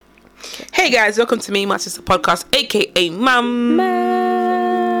Hey guys, welcome to Me, My Sister Podcast, aka Mum.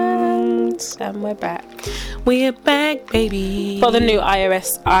 And we're back. We're back, baby. For the new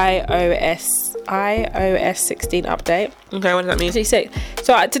iOS 16 update. Okay, what does that mean?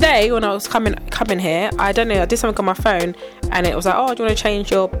 So today, when I was coming here, I don't know, I did something on my phone, and it was like, oh, do you want to change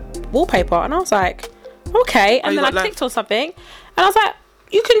your wallpaper? And I was like, okay. And then I clicked on something, and I was like,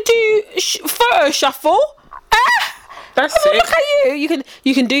 you can do photo shuffle. That's it. Look at you.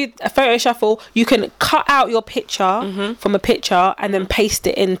 You can do a photo shuffle. You can cut out your picture from a picture and then paste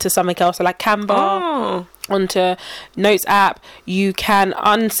it into something else, so like Canva onto Notes app. You can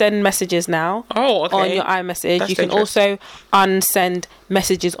unsend messages now on your iMessage. That's you can also unsend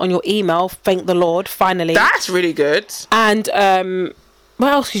messages on your email. Thank the Lord, finally. That's really good. And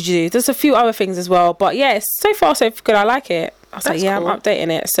what else could you do? There's a few other things as well, but yeah, so far so good. I like it. I was like, I'm updating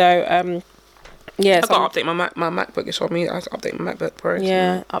it. So yeah, I've got to update my MacBook. It's on me. I have to update my MacBook Pro.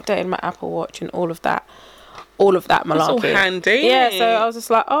 Yeah, updating my Apple Watch and all of that malarkey. That's all handy. Yeah, so I was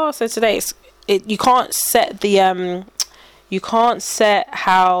just like, so today you can't set the you can't set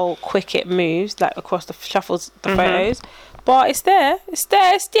how quick it moves, like across the shuffles the photos, but it's there. It's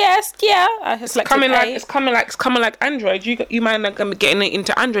coming like Android. You might not gonna be getting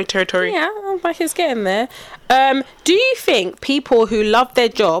into Android territory. Yeah, like it's getting there. Do you think people who love their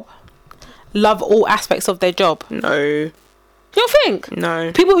job love all aspects of their job? No. You don't think?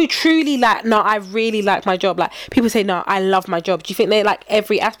 No. People who truly I really like my job. Like, people say, no, I love my job. Do you think they like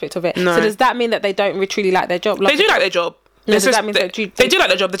every aspect of it? No. So does that mean that they don't truly like their job? They do like their job. No, does that mean they do like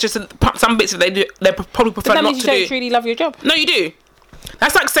their job. There's just some bits that they do. They probably prefer not to do. That means you don't truly love your job. No, you do.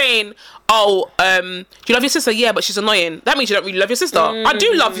 That's like saying, do you love your sister? Yeah, but she's annoying. That means you don't really love your sister. I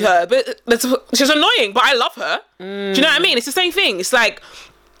do love her, but she's annoying, but I love her. Do you know what I mean? It's the same thing. It's like,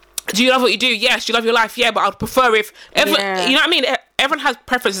 do you love what you do? Yes. Do you love your life? Yeah, but I'd prefer if you know what I mean? Everyone has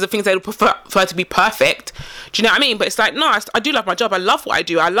preferences of things they would prefer to be perfect. Do you know what I mean? But it's like, no, I do love my job. I love what I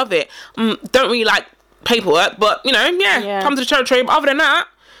do. I love it. Don't really like paperwork, but come to the territory. But other than that,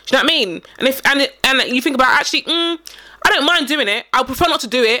 do you know what I mean? And you think about actually, I don't mind doing it. I prefer not to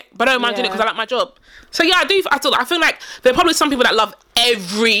do it, but I don't mind doing it because I like my job. So yeah, I do. I feel like there are probably some people that love I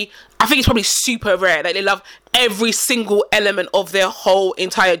think it's probably super rare that they love every single element of their whole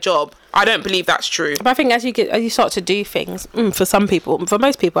entire job. I don't believe that's true. But I think as you start to do things, for some people, for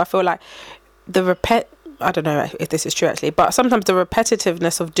most people, I feel like I don't know if this is true actually, but sometimes the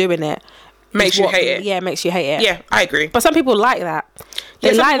repetitiveness of doing it makes you hate it. Yeah, makes you hate it. Yeah, I agree. But some people like that.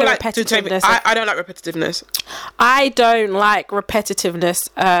 They like the repetitiveness. I don't like repetitiveness. I don't like repetitiveness.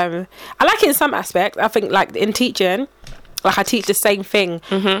 I like it in some aspects. I think like in teaching, like I teach the same thing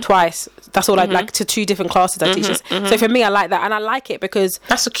twice. That's all I like, to two different classes I teach this. So for me, I like that, and I like it because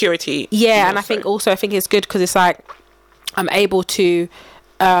that's security. Yeah, and I think it's good because it's like I'm able to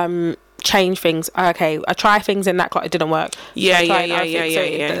change things. Okay, I try things in that class, it didn't work. Yeah.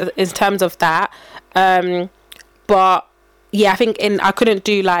 In terms of that, but yeah, I think I couldn't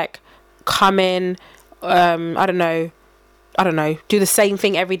do like come in, I don't know, do the same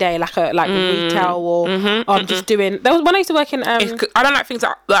thing every day, like retail or I'm just doing. There was when I used to work in. I don't like things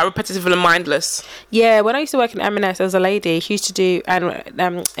that are repetitive and mindless. Yeah, when I used to work in M&S, there was a lady. She used to do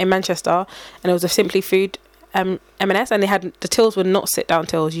in Manchester, and it was a Simply Food M&S, and they had the tills were not sit down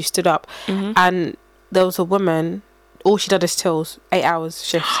tills. You stood up, and there was a woman. All she did is tills, 8 hours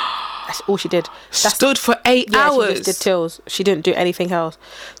shifts. That's all she did. Stood for 8 hours. She just did tills. She didn't do anything else.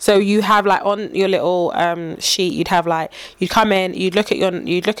 So you have like on your little sheet, you'd have like, you'd come in, you'd look at your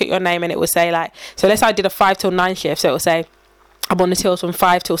name, and it would say like, so let's say I did a 5 till 9 shift, so it would say I'm on the tills from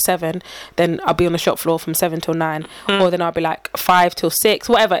 5 till 7, then I'll be on the shop floor from 7 till 9, or then I'll be like 5 till 6,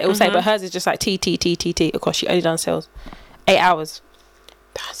 whatever it will say. But hers is just like T. Of course, she only done tills 8 hours.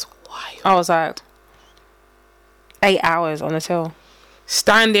 That's wild. I was like, 8 hours on the till.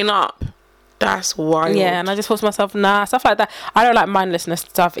 Standing up. That's wild. Yeah, and I just thought to myself, stuff like that. I don't like mindlessness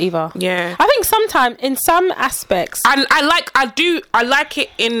stuff either. Yeah. I think sometimes in some aspects, I like it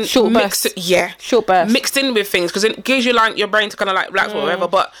in short bursts. Yeah. Short bursts. Mixed in with things, because it gives you like your brain to kind of like relax or whatever.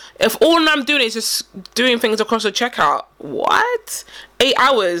 But if all I'm doing is just doing things across the checkout, what? 8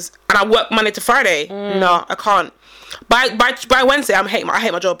 hours and I work Monday to Friday? No, I can't. By Wednesday, I hate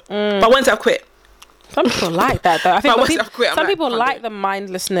my job. By Wednesday, I've quit. Some people like that though. I think some people like the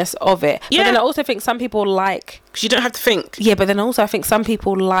mindlessness of it. Yeah. But then I also think some people like, because you don't have to think. Yeah, but then also I think some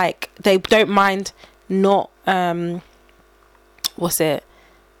people like, they don't mind not being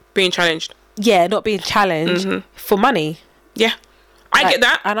challenged. Yeah, not being challenged for money. Yeah, I get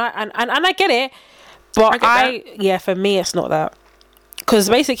that, and I get it, but for me it's not that. Because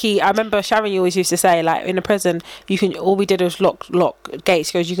basically, I remember Sharon, you always used to say, like, in a prison, all we did was lock gates.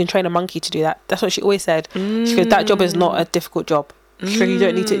 She goes, you can train a monkey to do that. That's what she always said. She goes, that job is not a difficult job. She goes, you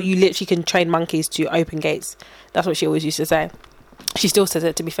don't need to, you literally can train monkeys to open gates. That's what she always used to say. She still says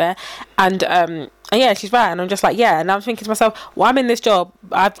it, to be fair. And yeah, she's right. And I'm just like, yeah. And I'm thinking to myself, well, I'm in this job.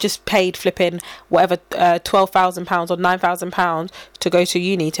 I've just paid flipping whatever, £12,000 or £9,000 to go to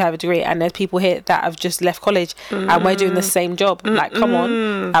uni to have a degree. And there's people here that have just left college and we're doing the same job. Like, come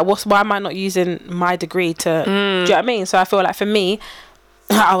on. Why am I not using my degree to, do you know what I mean? So I feel like for me,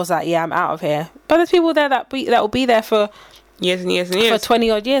 I was like, yeah, I'm out of here. But there's people there that will be there for years and years and years. For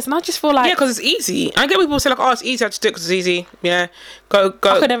 20 odd years. And I just feel like... Yeah, because it's easy. I get people say like, oh, it's easy. I just do it because it's easy. Yeah. Go,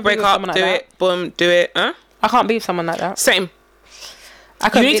 break up, do it. Boom, do it. Huh? I can't be with someone like that. Same.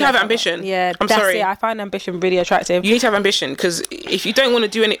 You need to have ambition. Yeah, I'm sorry. I find ambition really attractive. You need to have ambition, because if you don't want to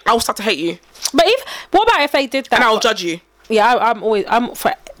do any... I'll start to hate you. But what about if they did that? And I'll judge you. Yeah, I'm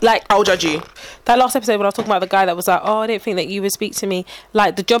for... Like, I'll judge you. That last episode when I was talking about the guy that was like, oh, I didn't think that you would speak to me.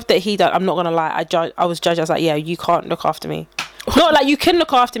 Like, the job that he done, I'm not gonna lie, I was judged. I was like, yeah, you can't look after me. Not like you can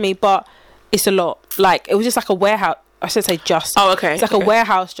look after me, but it's a lot. Like, it was just like a warehouse. I should say just. Oh, okay. It's like a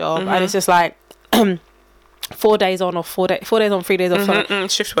warehouse job, and it's just like 4 days on or 4 days on, 3 days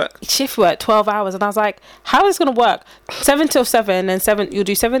off. Shift work, 12 hours, and I was like, how is this gonna work? 7 till 7, and 7. You'll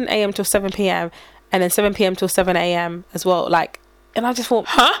do 7 a.m. till 7 p.m. and then 7 p.m. till 7 a.m. as well. Like. And I just thought,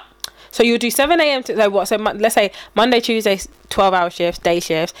 huh? So you'll do 7 a.m. to what? So let's say Monday, Tuesday, 12-hour shifts, day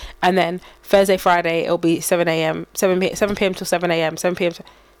shifts, and then Thursday, Friday, it'll be 7 a.m., 7 p.m. till 7 a.m., 7 p.m. to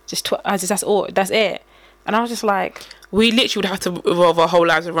that's all. That's it. And I was just like, we literally would have to revolve our whole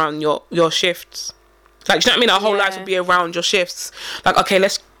lives around your shifts. Like, do you know what I mean? Our whole lives would be around your shifts. Like, okay,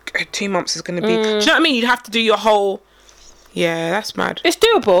 2 months is going to be. Do you know what I mean? You'd have to do your whole. Yeah, that's mad. It's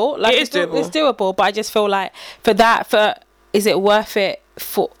doable. Like, it is doable. It's doable, but I just feel like is it worth it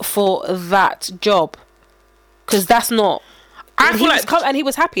for that job? Because that's not. I feel and he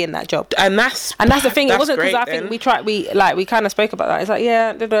was happy in that job, and that's the thing. It wasn't because I think we kind of spoke about that. It's like,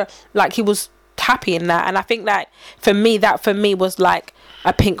 yeah, like he was happy in that, and I think that for me was like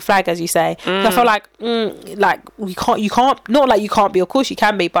a pink flag, as you say. I feel like you can't not like you can't be. Of course you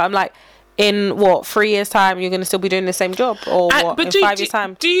can be, but I'm like, in 3 years time you're going to still be doing the same job, or what, in 5 years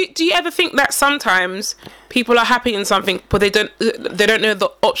time? Do you ever think that sometimes people are happy in something but they don't know the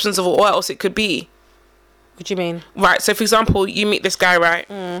options of what else it could be? What do you mean? Right, so for example, you meet this guy, right?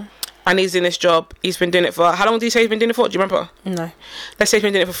 And he's in this job. He's been doing it for, how long do you say he's been doing it for? Do you remember? No. Let's say he's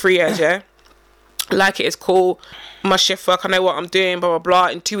been doing it for 3 years. Yeah. Like, it is cool. My shift work, I know what I'm doing, blah blah blah.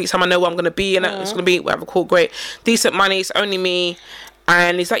 In 2 weeks time I know what I'm going to be, and it's going to be whatever. Cool, great, decent money. It's only me.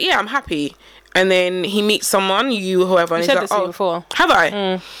 And he's like, yeah, I'm happy. And then he meets someone, whoever. And you said he's this like, to me before. Have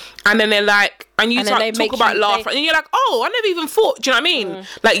I? And then they're like, and you talk about laugh. And you're like, oh, I never even thought. Do you know what I mean?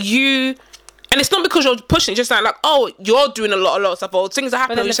 Like, you... And it's not because you're pushing. It's just like, oh, you're doing a lot of stuff. Or things are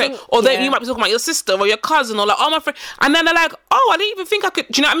happening. Then you might be talking about your sister or your cousin. Or like, oh, my friend. And then they're like, oh, I didn't even think I could...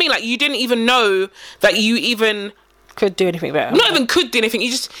 Do you know what I mean? Like, you didn't even know that you even... Could do anything better. Not even could do anything. You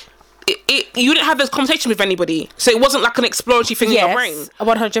just... you didn't have those conversations with anybody, so it wasn't like an exploratory thing in your brain.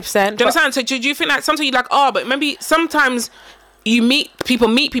 100%. Do you understand? So do you think that sometimes you're like, oh, but maybe sometimes you meet people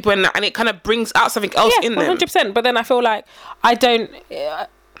and it kind of brings out something else in them? 100%. But then I feel like I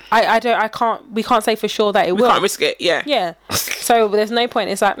can't. We can't say for sure that it will. We can't risk it. Yeah. So there's no point.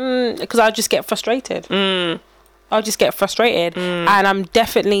 It's like because I'll just get frustrated. I'll just get frustrated, and I'm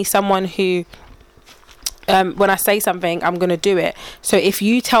definitely someone who. When I say something, I'm going to do it. So if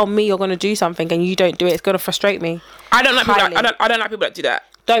you tell me you're going to do something and you don't do it, it's going to frustrate me. I don't like people that do that.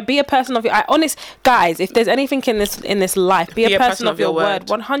 Don't be a person of your... honest, guys, if there's anything in this life, be a person of your word.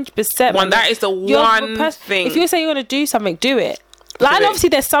 100%. That is the one thing. If you say you're going to do something, do it. Like, and obviously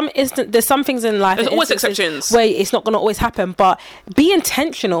there's some things in life. There's always exceptions where it's not going to always happen, but be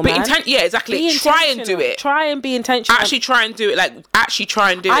intentional, man. Yeah, exactly. Try and do it. Try and be intentional. Actually try and do it. Like, actually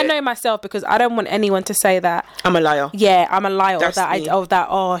try and do it. I know myself, because I don't want anyone to say that I'm a liar. Yeah, I'm a liar.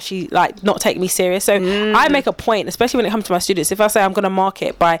 Oh, she like not take me serious. So I make a point, especially when it comes to my students. If I say I'm going to mark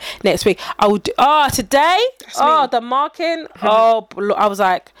it by next week, I will do. Today. The marking. I was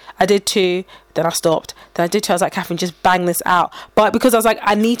like, I did 2. Then I stopped. Then I did 2. I was like, Catherine, just bang this out. But because I was like,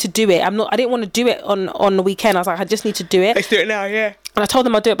 I need to do it. I didn't want to do it on the weekend. I was like, I just need to do it. Let's do it now, yeah. And I told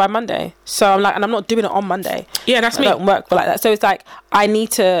them I'll do it by Monday. So I'm like, and I'm not doing it on Monday. Yeah, that's me. I don't work like that. So it's like, I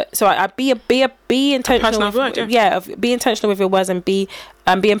need to. So I be intentional. Be intentional with your words and be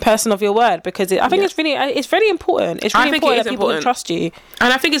a person of your word, because I think it's very important. It's really important that people trust you.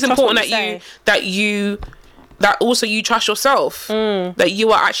 And I think it's important that also you trust yourself, that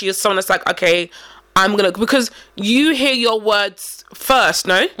you are actually someone that's like, okay, I'm gonna, because you hear your words first,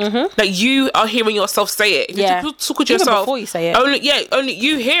 no? Like you are hearing yourself say it. If Yeah. you talk to Even yourself before you say it. only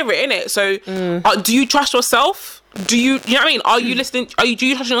you hear it, innit? So do you trust yourself? Do you know what I mean? Are you listening? Do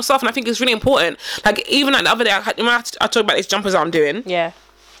you trust yourself? And I think it's really important. Like even like the other day, I talked about these jumpers that I'm doing. Yeah.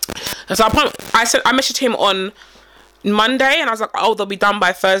 So I messaged him on Monday, and I was like, oh, they'll be done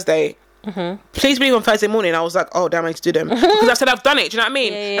by Thursday. Please believe on Thursday morning I was like, oh damn, I need to do them, because I said I've done it, do you know what I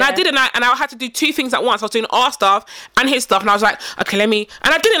mean? And I did it, and I had to do two things at once. I was doing our stuff and his stuff, and I was like, okay, and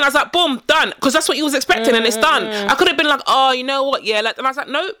I did it, and I was like, boom, done, because that's what you was expecting, and it's done. I could have been like, oh, you know what, yeah, like, and I was like,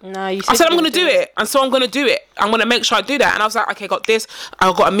 no, you I said I'm gonna do it, and so I'm gonna do it. I'm gonna make sure I do that. And I was like, okay, got this,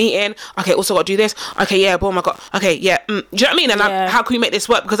 I've got a meeting, okay, also got to do this, okay, yeah, boom, I got, okay, yeah, do you know what I mean? And how can we make this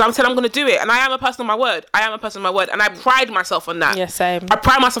work? Because I said I'm gonna do it, and I am a person of my word, and I pride myself on that. Yeah, same. I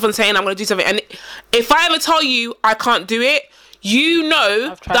pride myself on saying I'm gonna do something, and if I ever tell you I can't do it, you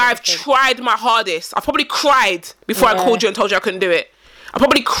know I've tried my hardest. I probably cried before I called you and told you I couldn't do it. I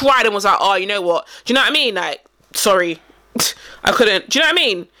probably cried and was like, oh, you know what? Do you know what I mean? Like, sorry, I couldn't. Do you know what I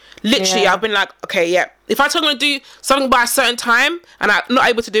mean? Literally, I've been like, okay, yeah. If I tell you I'm going to do something by a certain time and I'm not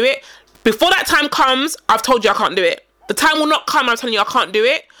able to do it, before that time comes, I've told you I can't do it. The time will not come and I'm telling you I can't do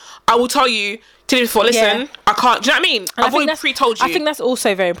it. I will tell you to do before, listen, I can't. Do you know what I mean? I've already pre-told you. I think that's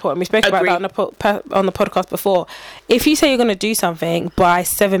also very important. We spoke about that on the podcast before. If you say you're going to do something by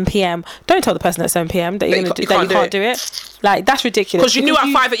 7 p.m, don't tell the person at 7 p.m. that you can't do it. Like, that's ridiculous. Because you knew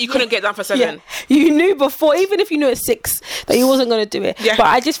at 5 that you couldn't get done for 7. Yeah. You knew before, even if you knew at 6 that you wasn't going to do it. Yeah. But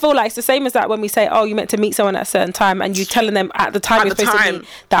I just feel like it's the same as that when we say, oh, you meant to meet someone at a certain time, and you telling them at the time you're supposed to meet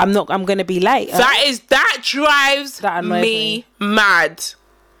that I'm going to be late. That drives me mad.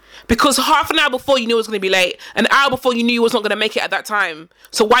 Because half an hour before you knew it was going to be late, an hour before you knew you was not going to make it at that time.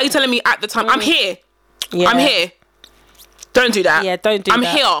 So why are you telling me at the time? I'm here. Yeah. I'm here. Don't do that. Yeah, don't do that. I'm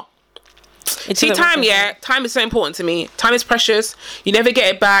here. See, time is so important to me. Time is precious. You never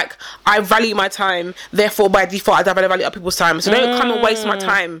get it back. I value my time. Therefore, by default, I value other people's time. So don't come and waste my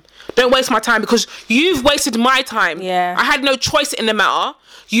time. Don't waste my time, because you've wasted my time. Yeah. I had no choice in the matter.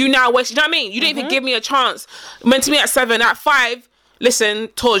 You now wasted. You know what I mean? You didn't even give me a chance. Meant to me at 7, at 5. Listen,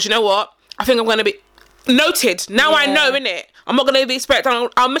 Torj, you know what? I think I'm going to be noted. Now I know, innit? I'm not going to be expecting.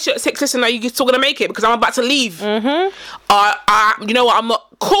 I'll miss you at 6. Listen, are you still going to make it? Because I'm about to leave. You know what? I'm not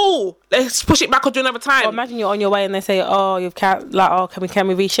cool. Let's push it back or do another time. Well, imagine you're on your way and they say, oh, can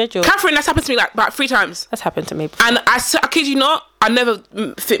we reschedule? Catherine, that's happened to me like about 3 times. That's happened to me before. And I kid you not, I never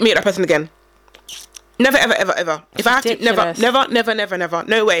meet that person again. Never, ever, ever, ever. If I have to, never.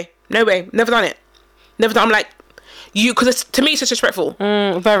 No way. Never done it. Never done. I'm like, because to me it's disrespectful.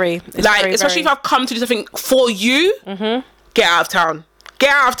 Very. Especially if I've come to do something for you. Get out of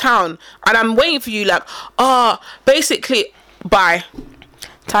town. And I'm waiting for you, like, basically, bye.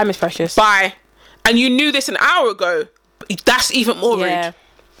 Time is precious. Bye. And you knew this an hour ago. That's even more rude.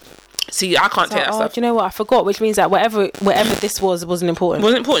 See, I can't take that stuff. Do you know what? I forgot, which means that whatever this wasn't important.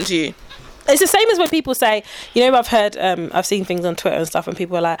 Wasn't important to you. It's the same as when people say, you know, I've heard, I've seen things on Twitter and stuff, and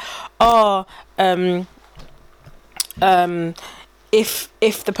people are like,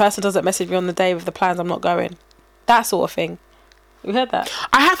 if the person doesn't message me on the day with the plans, I'm not going. That sort of thing. You heard that?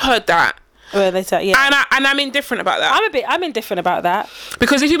 I have heard that. Where they say, and I'm indifferent about that. I'm indifferent about that,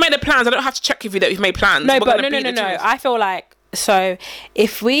 because if you made the plans, I don't have to check with you that we've made plans. No. I feel like, so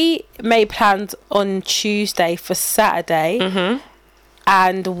if we made plans on Tuesday for Saturday,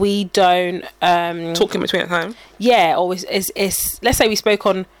 and we don't talk in between that time, or it's let's say we spoke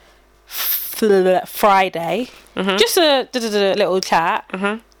on Friday, just a little chat.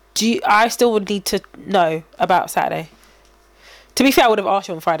 I still would need to know about Saturday. To be fair, I would have asked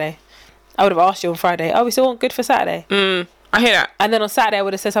you on Friday. Oh, we still good for Saturday? I hear that. And then on Saturday I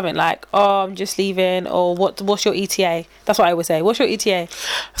would have said something like, oh, I'm just leaving, or what's your ETA? That's what I would say. What's your ETA?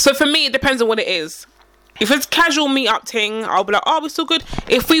 So for me, it depends on what it is. If it's casual meet up thing, I'll be like, oh, we're still good.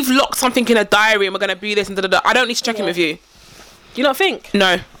 If we've locked something in a diary and we're going to do this and I don't need to check in with you. Do you not think?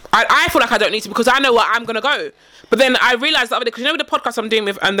 No. I feel like I don't need to, because I know where I'm going to go. But then I realised the other day, because you know with the podcast I'm doing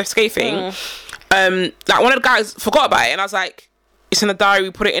with the skate thing, like one of the guys forgot about it, and I was like, it's in the diary,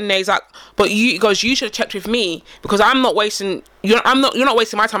 we put it in there. He's like, but you should have checked with me, because I'm not wasting, you're not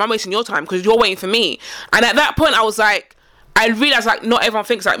wasting my time, I'm wasting your time, because you're waiting for me. And at that point I was like, I realised like not everyone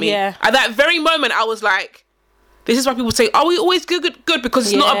thinks like me. Yeah. At that very moment I was like, this is why people say, are we always good?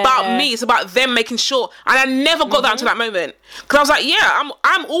 Because it's not about me, it's about them making sure. And I never got that until that moment. Because I was like, yeah,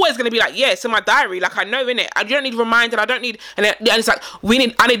 I'm always going to be like, yeah, it's in my diary. Like, I know, innit? You don't need reminded, I don't need... And it's like,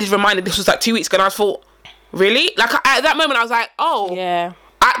 I needed reminded. This was like 2 weeks ago. And I thought, really? Like, at that moment, I was like, oh. Yeah.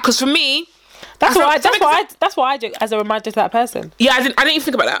 Because for me, That's what I do as a reminder to that person. Yeah, I didn't even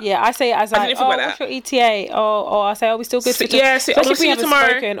think about that. Yeah, I say it as like, what's your ETA? Or I say, are we still good for tomorrow? Especially if we haven't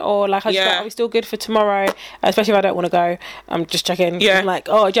spoken, or like, I just like, are we still good for tomorrow? Especially if I don't want to go, I'm just checking. Yeah. I'm like,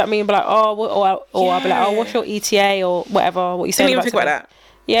 do you know what I mean? But like, or I'll be like, what's your ETA or whatever? What you saying? I didn't even think about that.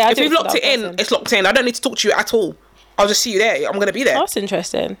 Yeah, if we've locked it in, it's locked in. I don't need to talk to you at all. I'll just see you there. I'm gonna be there. That's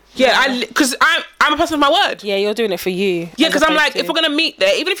interesting. Yeah, because I'm a person of my word. Yeah, you're doing it for you. Yeah, because I'm like, if we're gonna meet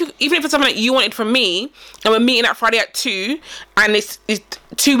there, even if it's something that you wanted from me, and we're meeting that Friday at 2, and it's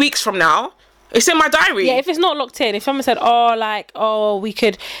 2 weeks from now, it's in my diary. Yeah, if it's not locked in, if someone said, we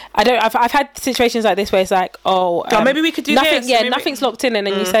could, I've had situations like this where it's like, maybe we could do nothing. this. Yeah, nothing's locked in, and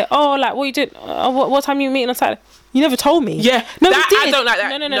then you say, what are you doing? What time are you meeting on Saturday? You never told me. Yeah, no, I don't like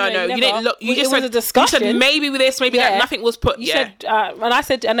that. No. You didn't look. You just was said a discussion. You said maybe with this, maybe that. Nothing was put. You said, and I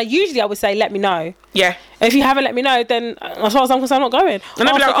said, and usually I would say, let me know. Yeah. If you haven't let me know, then as far as I'm concerned, I'm not going. And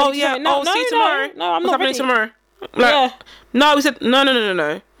I'd be like, see you tomorrow. No, I'm What's not happening ready. tomorrow? Like, Yeah. No, we said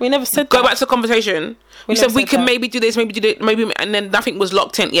no. We never said Go that. back to the conversation. We said we can maybe do this, maybe do that, maybe, and then nothing was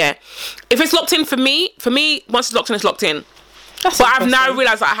locked in. Yeah. If it's locked in for me, once it's locked in, it's locked in. But I've now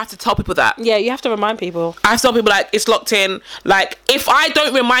realised that I have to tell people that. Yeah, you have to remind people. I have to tell people, like, it's locked in. Like, if I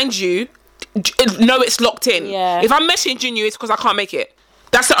don't remind you, know it's locked in. Yeah. If I'm messaging you, it's because I can't make it.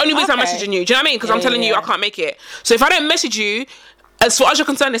 That's the only reason I'm messaging you. Do you know what I mean? Because I'm telling you I can't make it. So if I don't message you, as far as you're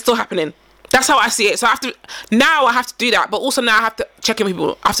concerned, it's still happening. That's how I see it. So I have to do that. But also now I have to check in with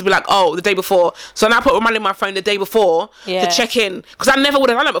people. I have to be like, the day before. So now I put a reminder in my phone the day before to check in. Because I never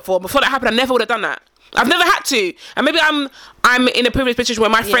would have done that before. Before that happened, I never would have done that. I've never had to. And maybe I'm in a privileged position where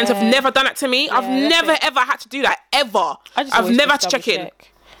my friends have never done that to me. I've never ever had to do that. Ever. I've never had to check in.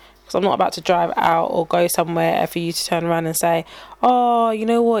 Because I'm not about to drive out or go somewhere for you to turn around and say, you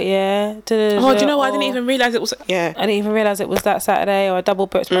know what, yeah. Do you know what? I didn't even realise it was... Yeah. I didn't even realise it was that Saturday, or I double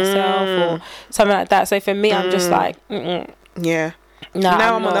booked myself or something like that. So for me, I'm just like, Yeah.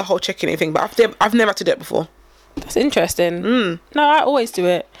 Now I'm on the whole checking thing, but I've never had to do it before. That's interesting. No, I always do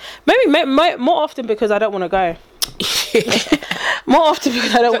it. Maybe more often because I don't want to go. More often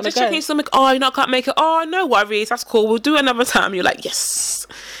because I don't want to go. Just checking something. I can't make it. No worries. That's cool. We'll do another time. You're like, yes.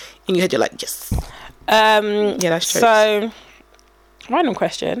 In your head, you're like, yes. Yeah, that's true. So, random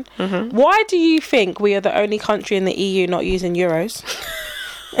question. Why do you think we are the only country in the EU not using euros?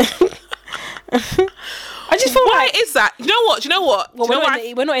 I just feel why is that? You know what? Well,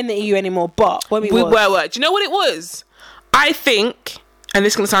 we're not in the EU anymore, but when we were. Do you know what it was? I think, and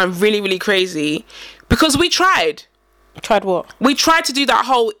this is going to sound really, really crazy, because we tried. Tried what? We tried to do that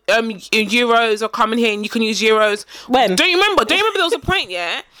whole euros are coming here and you can use euros. When? Don't you remember there was a point,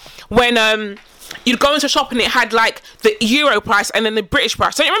 when you'd go into a shop and it had like the euro price and then the British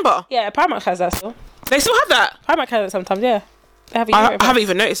price. Don't you remember? Yeah, Primark has that still. They still have that? Primark has it sometimes, yeah. I haven't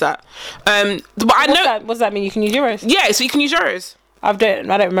even noticed that. But what does that mean? You can use euros? Yeah, so you can use euros. I don't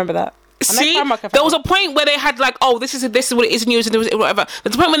remember that. See, there was a point where they had like, this is what it is in euros and whatever.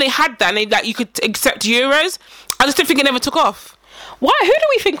 There's a point when they had that and they like you could accept euros. I just didn't think it never took off. Why? Who do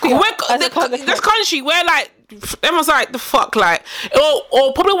we think we are? This country where like everyone's like the fuck, like,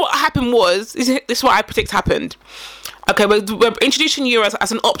 or probably what happened was this is what I predict happened. Okay, we're introducing euros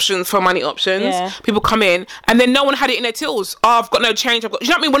as an option for money options. Yeah. People come in and then no one had it in their tills. I've got no change. You know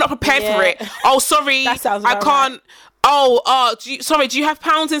what I mean? We're not prepared for it. Sorry, I can't. Right. Do you have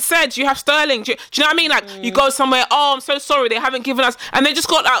pounds instead? Do you have sterling? Do you know what I mean? Like, you go somewhere, I'm so sorry, they haven't given us, and they just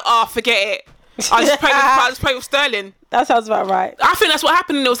got like, forget it. I just pay with sterling. That sounds about right. I think that's what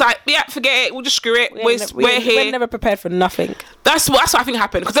happened, and it was like, forget it, we'll just screw it. We're here. We're never prepared for nothing. That's what I think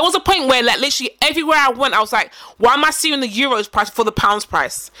happened, because there was a point where like literally everywhere I went, I was like, why am I seeing the euros price for the pounds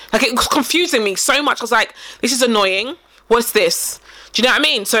price? Like, it was confusing me so much. I was like, this is annoying. What's this? Do you know what I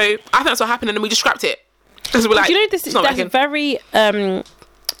mean? So I think that's what happened, and then we just scrapped it. Because we're like, do you know that's very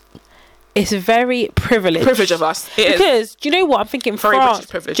it's very privileged. Privilege of us. It because do you know what I'm thinking? Very France,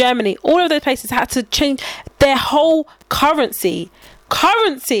 Germany, all of those places had to change their whole currency,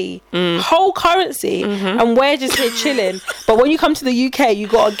 whole currency, and we're just here chilling. But when you come to the UK, you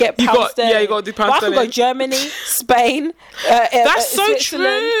gotta get pound sterling. Yeah, you gotta do pound sterling. I can go Germany, Spain. That's so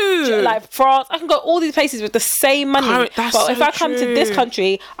true. Like France, I can go all these places with the same money. If I come to this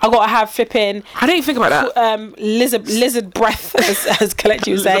country, I gotta have flipping. I didn't think about that. Lizard breath, as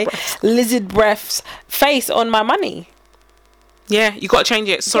Kelechi would say, lizard breath's face on my money. Yeah, you gotta change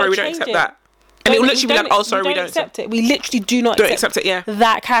it. Sorry, we don't accept that. And it will literally be like, sorry, we don't accept it. We literally do not accept it, yeah.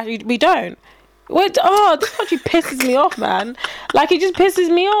 That cash, we don't. This country pisses me off, man. Like, it just pisses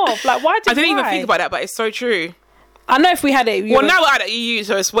me off. Like, why I didn't even think about that, but it's so true. I know if we had it. Well, now we're at the EU,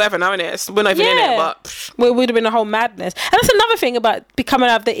 so it's whatever now, innit? We're not even in it, but... It would have been a whole madness. And that's another thing about becoming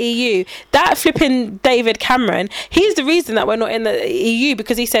out of the EU. That flipping David Cameron, he's the reason that we're not in the EU,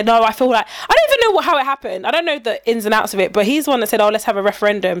 because he said, no, I feel like... I don't even know how it happened. I don't know the ins and outs of it, but he's the one that said, oh, let's have a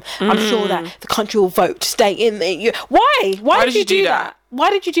referendum. I'm sure that the country will vote to stay in the EU. Why? Why did you do that? Why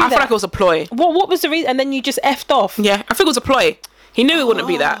did you do that? I feel like it was a ploy. What was the reason? And then you just effed off. Yeah, I think it was a ploy. He knew it wouldn't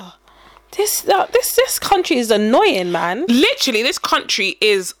be that. This country is annoying, man. Literally, this country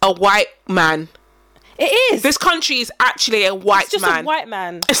is a white man. It is. This country is actually a white It's just man. a white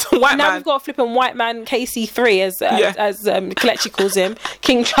man. It's a white now man. we've got a flipping white man, KC3, as Kelechi calls him,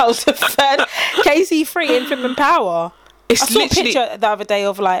 King Charles III, KC3 in flipping power. I saw a picture the other day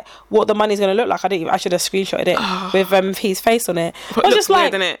of like what the money's going to look like. I should have screenshotted it with his face on it. I was just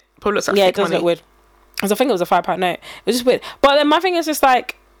like, weird, it? Probably looks like yeah, it does look weird. Because I think it was a £5 note. It was just weird. But then my thing is just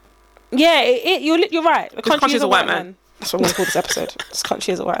like, yeah, you're right. The country is a white man. That's what I'm going to call this episode. This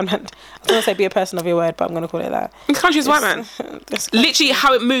country is a white man. I was going to say be a person of your word, but I'm going to call it that. This country is white man. Literally,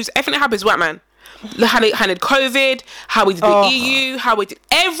 how it moves, everything that happens, white man. How they handled COVID, how we did the EU, how we did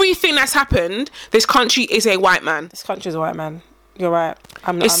everything that's happened. This country is a white man. This country is a white man. You're right.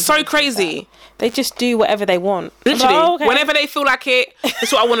 I'm so crazy. They just do whatever they want. Literally, like, okay. Whenever they feel like it,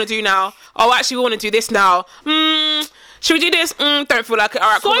 that's what I want to do now. Oh, actually, we want to do this now. Should we do this? Don't feel like it.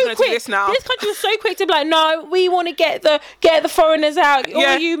 All right, cool, we're going to do this now. This country was so quick to be like, no, we want to get the foreigners out.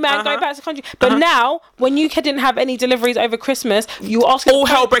 All you, man, go back to the country. But now, when you didn't have any deliveries over Christmas, you were asking all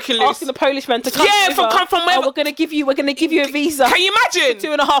hell breaking loose. Asking the Polish to come. Yeah, from where? Oh, we're gonna give you a visa. Can you imagine?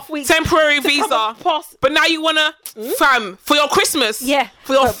 2.5 weeks temporary visa. But now you wanna fam for your Christmas. Yeah,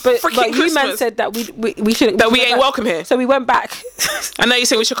 for your freaking Christmas. You man said that we shouldn't. That we ain't welcome here. So we went back. And now you're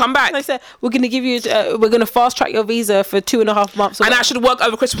saying we should come back. And I said we're gonna give you. We're gonna fast track your visa for 2.5 months. And I should work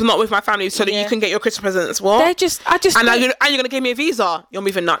over Christmas, not with my family, so that you can get your Christmas presents. What? And now you're gonna give me a visa. You're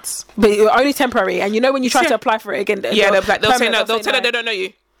moving nuts. But you're only temporary, and you know when you try to apply for it again. Yeah, they'll say no. They'll tell her they don't know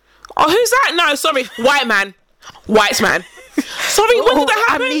you. Oh, who's that? No, sorry, white man. Sorry, when did that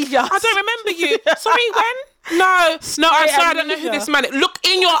happen? Amnesia. I don't remember you. Sorry, when? No, I'm sorry, I don't know who this man is. Look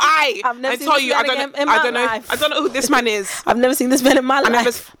in your eye and tell you, I don't know who this man is. I've never seen this man in my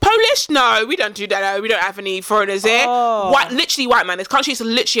life. Polish? No, we don't do that. No, we don't have any foreigners here. Literally white man. This country is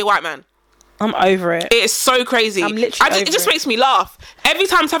literally a white man. I'm over it. It is so crazy. It just makes me laugh. Every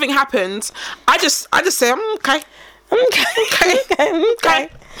time something happens, I just say, okay.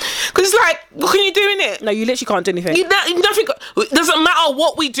 Because it's like, what can you do in it? No, you literally can't do anything. Nothing. It doesn't matter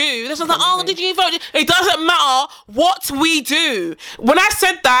what we do. There's nothing. Oh, did you vote? It doesn't matter what we do. When I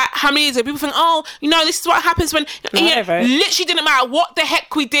said that, how many years ago, people think, oh, this is what happens when. Literally didn't matter what the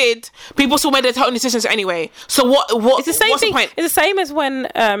heck we did. People still made their own decisions anyway. So what? It's the same thing. It's the same as when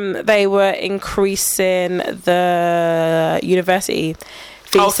they were increasing the university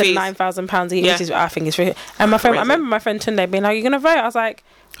fees to £9,000 a year, which is, I think, is really. And my friend, I remember my friend Tunde being like, "You're gonna vote?" I was like,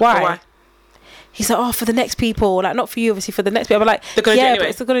 "Why?" He's like, "Oh, for the next people, like not for you, obviously, for the next people." I'm like, they're gonna do it anyway. But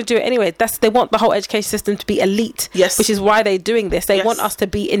it's going to do it anyway. They want the whole education system to be elite. Yes, which is why they're doing this. They want us to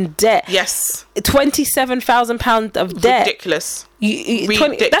be in debt. Yes, £27,000 of debt. Ridiculous.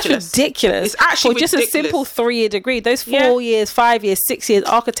 That's ridiculous. It's actually for just a simple 3-year degree. Those 4 years, 5 years, 6 years,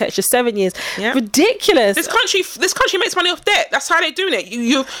 architecture, 7 years. Yeah. Ridiculous. This country makes money off debt. That's how they're doing it.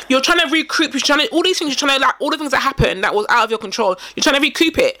 You're trying to recoup. All these things. You're trying to all the things that happened that was out of your control. You're trying to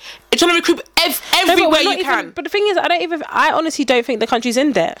recoup it. You're trying to recoup everywhere you can. But the thing is, I honestly don't think the country's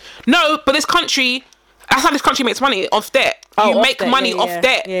in debt. No, but this country. That's how this country makes money off debt. You make money off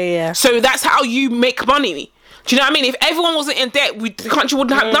debt. Yeah. So that's how you make money. Do you know what I mean? If everyone wasn't in debt, the country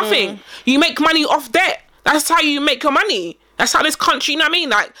wouldn't have nothing. You make money off debt. That's how you make your money. That's how this country, you know what I mean?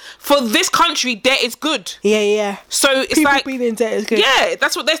 Like, for this country, debt is good. Yeah. So it's people like being in debt is good. Yeah,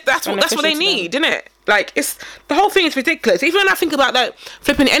 that's what they need, isn't it? Like, it's the whole thing is ridiculous. Even when I think about that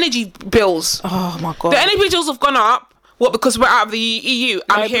flipping energy bills. Oh my god. The energy bills have gone up. What? Because we're out of the EU.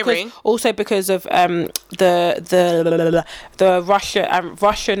 I'm hearing. Also because of the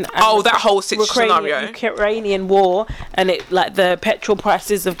Russian. That whole scenario. Ukrainian war, and the petrol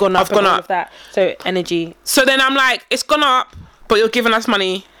prices have gone up. All of that. So energy. So then I'm like, it's gone up, but you're giving us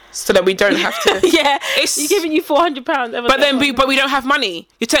money so that we don't have to. Yeah, you're giving you £400. But we don't have money.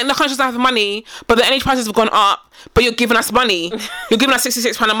 You're telling the countries don't have money, but the energy prices have gone up. But you're giving us money. You're giving us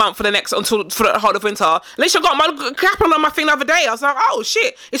 £66 a month for the whole of winter. At least I got my cap on my thing the other day. I was like, oh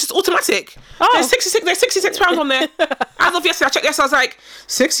shit, it's just automatic. There's £66 on there. As of yesterday, I checked yesterday. I was like,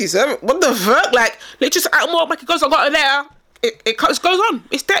 67. What the fuck? Like, just add more. Like it goes. I got it there. It goes on.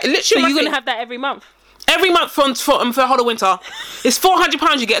 It's there. Literally. So you're gonna have that every month. every month for the whole of winter. It's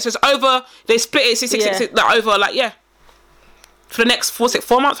 £400 you get, so it's over. They split it six, over like for the next 4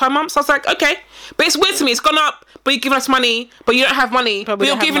 months, 5 months. I was like, okay, but it's weird to me. It's gone up, but you're giving us money, but you don't have money. But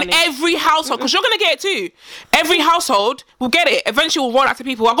you're giving every household, because you're gonna get it too. Every household will get it. Eventually, we'll roll out to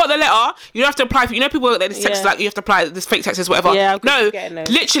people. I got the letter. You don't have to apply for. You know, people get this text like you have to apply this fake taxes, whatever. Yeah, no,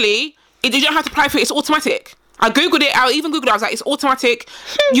 literally, you don't have to apply for it. It's automatic. I googled it. I even googled it. I was like, it's automatic.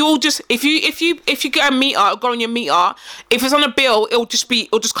 You'll just if you get a meter, go on your meter. If it's on a bill, it'll just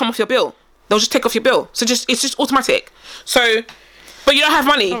come off your bill. They'll just take off your bill. So it's just automatic. So, but you don't have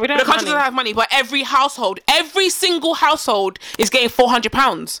money. The country doesn't have money. But every single household is getting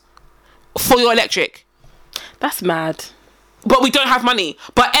 £400 for your electric. That's mad. But we don't have money.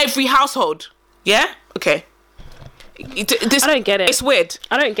 But every household, yeah, okay. I don't get it. It's weird.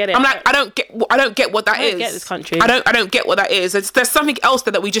 I don't get it. I'm like, I don't get what that is. I don't get this country. I don't get what that is. There's something else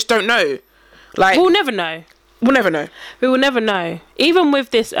there that we just don't know. Like, we'll never know. We'll never know. We will never know. Even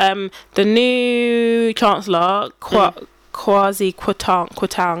with this, the new Chancellor, Kwasi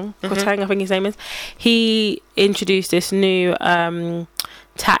Kwarteng, I think his name is. He introduced this new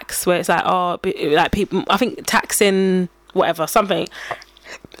tax where it's like people. I think taxing whatever something.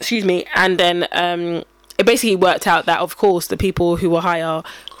 Excuse me, and then it basically worked out that of course the people who were higher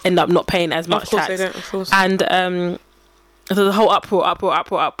end up not paying as much tax. They don't, of course. And so the whole uproar,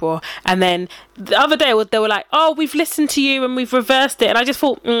 and then the other day they were like, "Oh, we've listened to you and we've reversed it," and I just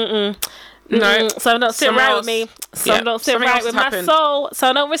thought, no, so don't sit right with me. So don't sit right with my soul.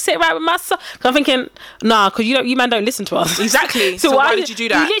 So don't sit right with my soul. Because I'm thinking, nah, because you man don't listen to us. Exactly. so why did you do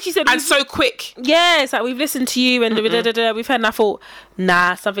that? You literally said, and so quick. Yeah, it's like we've listened to you and we've heard, and I thought,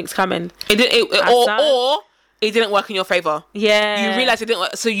 nah, something's coming. It didn't, or it didn't work in your favor. Yeah, you realized it didn't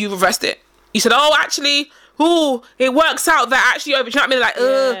work, so you reversed it. You said, oh, actually. Ooh, it works out that actually over. You know what I mean? Like,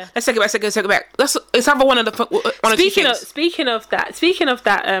 let's take it back. It's either one of the one speaking of Speaking of that,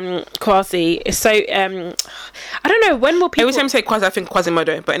 Kwasi is so. I don't know when will people. Every time you say Kwasi, I think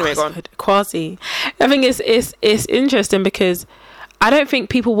Quasimodo. But anyway, go on. Kwasi, I think it's interesting because I don't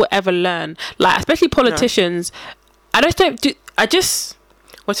think people will ever learn. Like, especially politicians. No.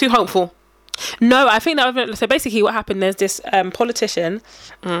 We're too hopeful. No, I think that so basically what happened, there's this politician,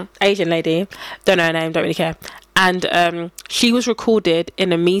 Asian lady, don't know her name, don't really care, and she was recorded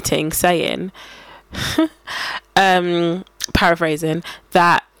in a meeting saying paraphrasing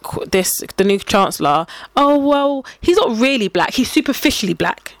that the new chancellor, oh well, he's not really black, he's superficially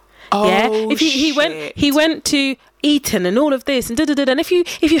black. Oh, yeah, if he went to Eton and all of this and and if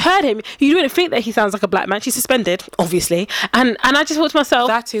you heard him, you wouldn't think that he sounds like a black man. She's suspended, obviously, and I just thought to myself,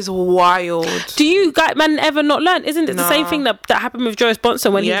 that is wild. Do you guys man ever not learn? Isn't it the same thing that happened with Joe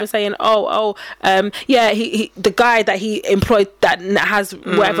Sponson when he was saying, he the guy that he employed that has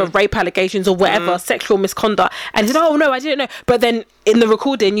whatever rape allegations or whatever sexual misconduct, and he said, oh no, I didn't know, but then in the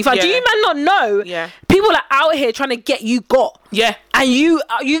recording you find, do you man not know? Yeah, people are out here trying to get you got. Yeah, and you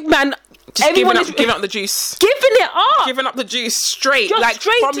man. Just giving up the juice. Giving it up. Giving up the juice straight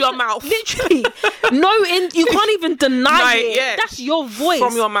from your mouth. Literally. You can't even deny it. Yeah. That's your voice.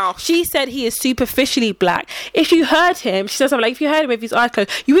 From your mouth. She said he is superficially black. If you heard him, she said something like, if you heard him with his eyes closed,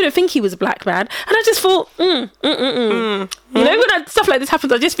 you wouldn't think he was a black man. And I just thought, You know, when stuff like this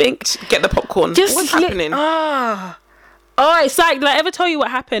happens, I just think... Get the popcorn. What's happening? Oh, it's like, did I ever tell you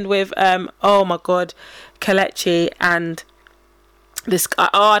what happened with, oh my God, Kelechi and... this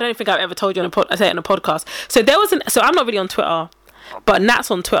I don't think I've ever told you I say it on a podcast. So so I'm not really on Twitter, but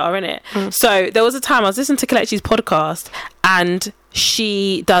Nat's on Twitter, innit? So there was a time I was listening to Kelechi's podcast, and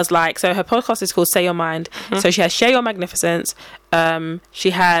she does so her podcast is called Say Your Mind. So she has Share Your Magnificence,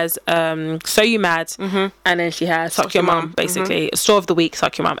 she has So You Mad, and then she has Suck Your Mum, basically. Store of the Week,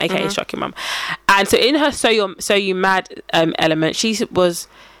 Suck Your Mum, aka Suck Your Mum. And so in her So You Mad element, she was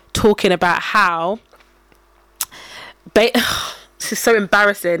talking about how this is so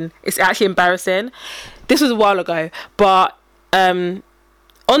embarrassing. It's actually embarrassing. This was a while ago, but on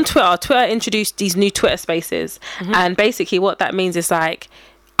Twitter introduced these new Twitter Spaces, and basically what that means is like,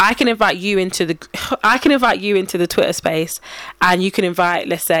 I can invite you into the Twitter space, and you can invite,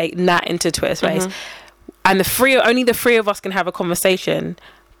 let's say, Nat into Twitter space, and only the three of us can have a conversation,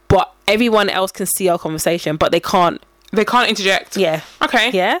 but everyone else can see our conversation, but they can't interject. Yeah. Okay.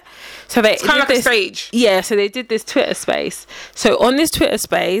 Yeah. So it's kind of like a stage. Yeah. So they did this Twitter space. So on this Twitter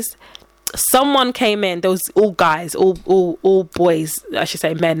space, someone came in. There was all guys, all boys, I should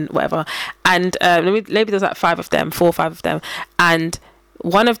say, men, whatever. And maybe there's like 4 or 5 of them. And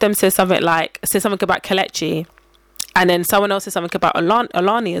one of them said something about Kelechi. And then someone else said something about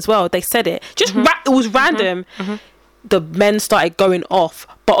Alani as well. They said it. Just it was random. the men started going off.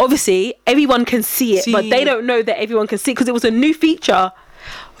 But obviously, everyone can see it, but they don't know that everyone can see it because it was a new feature.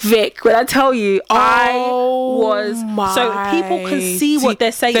 Vic, when I tell you, so people can see what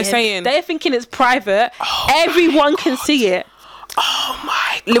they're saying. They're thinking it's private. Everyone can see it. Oh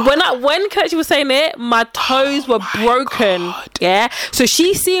my God. When Kelechi was saying it, my toes were broken. God. Yeah. So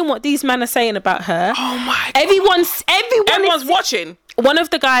she's seeing what these men are saying about her. Oh my God. Everyone's watching. One of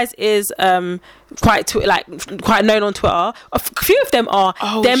the guys is quite known on Twitter. A few of them are.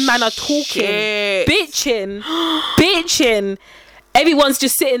 Them man are talking, bitching. Everyone's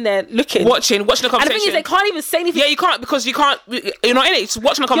just sitting there looking, watching the conversation. And the thing is, they can't even say anything. Yeah, you can't because you're not in it. Just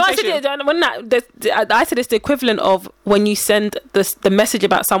watching the conversation. I said it's the equivalent of when you send the message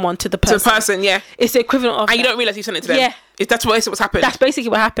about someone to the person. Yeah. It's the equivalent of, and you don't realise you sent it to them. Yeah. That's what's happened. That's basically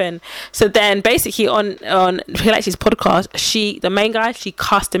what happened. So then, basically, on Kelechi's podcast, the main guy, she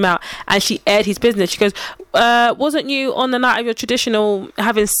cussed him out and she aired his business. She goes, "Wasn't you on the night of your traditional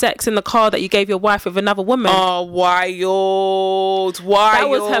having sex in the car that you gave your wife with another woman?" Oh, wild! That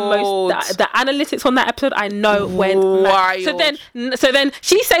was her most. The analytics on that episode, I know, went mad. So then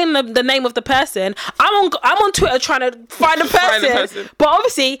she's saying the name of the person. I'm on Twitter trying to find the person, but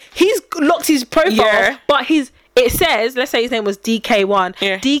obviously he's locked his profile. Yeah. But it says, let's say his name was DK1.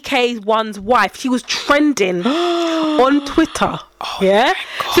 Yeah. DK1's wife. She was trending on Twitter. Yeah.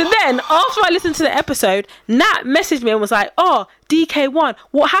 So then, after I listened to the episode, Nat messaged me and was like, "Oh, DK1,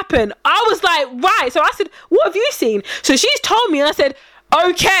 what happened?" I was like, "Right." So I said, "What have you seen?" So she's told me, and I said,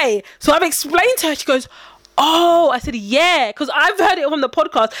 "Okay." So I've explained to her. She goes, "Oh," I said, "Yeah," because I've heard it on the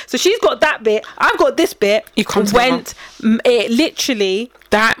podcast. So she's got that bit, I've got this bit. It literally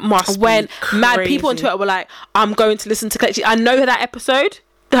that must went be mad. People on Twitter were like, "I'm going to listen to Kelechi." I know that episode.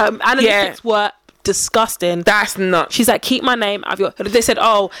 The analytics were disgusting. That's nuts. She's like, "Keep my name out of your." They said,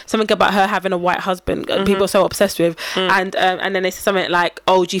 something about her having a white husband. People are so obsessed with, and then they said something like,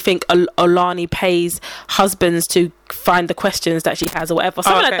 "Oh, do you think Olani pays husbands to find the questions that she has or whatever?"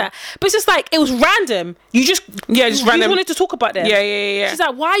 Something like that. But it's just like, it was random. You just random. You wanted to talk about them. Yeah. She's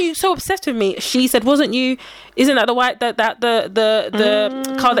like, "Why are you so obsessed with me?" She said, "Wasn't you? Isn't that the white the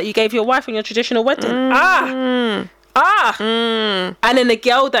car that you gave your wife on your traditional wedding?" And then the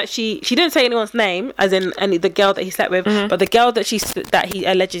girl that she didn't say anyone's name, as in the girl that he slept with, but the girl that he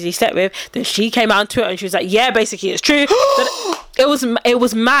allegedly slept with, then she came out on Twitter and she was like, "Yeah, basically it's true." It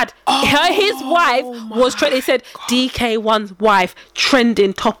was mad. His wife was trending. They said DK1's wife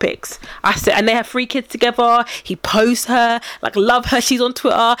trending topics. I said, and they have 3 kids together. He posts her, like, love her. She's on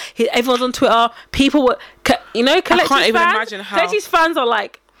Twitter. Everyone's on Twitter. People were, Kelechi's fans. I can't even imagine how. Kelechi's fans are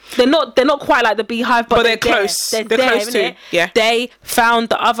like, they're not quite like the Beehive, but they're close. They're close too. Yeah. They found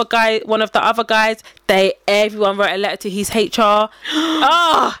the other guy, one of the other guys. Everyone wrote a letter to his HR.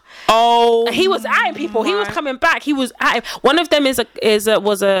 He was atting people. He was coming back. He was atting. One of them was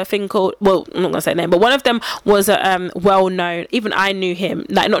a thing called, well, I'm not gonna say name, but one of them was well known. Even I knew him,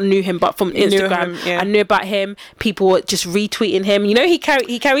 like not knew him, but from Instagram. I knew about him. People were just retweeting him. You know, he carried.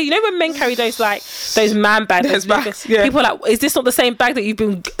 You know when men carry those man bags. People are like, "Is this not the same bag that you've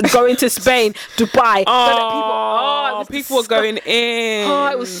been going to Spain, Dubai?" People were going in.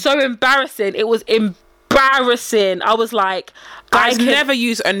 It was so embarrassing. It was embarrassing. I was like, guys, never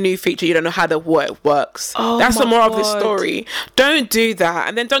use a new feature you don't know how the works. That's the moral of this story. Don't do that,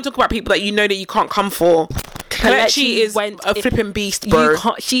 and then don't talk about people that you know that you can't come for. Kelechi is a flipping beast, bro. You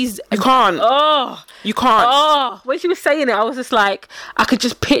can't. You can't. When she was saying it, I was just like, I could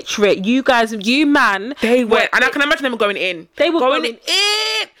just picture it. You guys, man. They went, and I can imagine them going in. They were going in.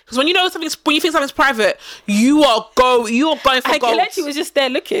 Because when you think something's private, you are going for gold. And Kelechi was just there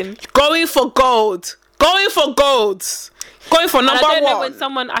looking. Going for gold. Going for number one. I don't know when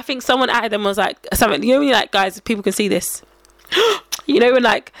someone added them was like something. You know when you're like, guys, people can see this. You know when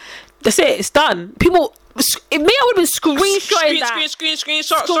like, that's it, it's done. People, I would have been screenshotting that.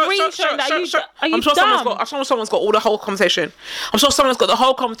 Screenshot. I'm sure someone's got all the whole conversation. I'm sure someone's got the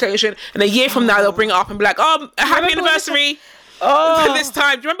whole conversation, and a year from now they'll bring it up and be like, happy anniversary. This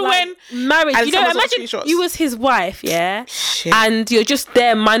time, do you remember when marriage? You know, imagine you was his wife, yeah. Shit. And you're just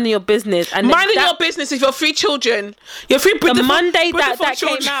there minding your business, and minding your business with your 3 children, your 3 beautiful. The Monday that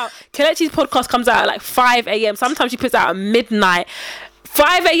came out, Kelechi's podcast comes out at like 5 a.m. Sometimes she puts out at midnight.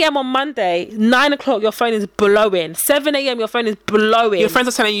 5 a.m. on Monday, 9 o'clock, your phone is blowing. 7 a.m. your phone is blowing. Your friends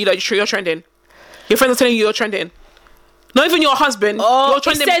are telling you that you're trending. Your friends are telling you you're trending. Not even your husband. You're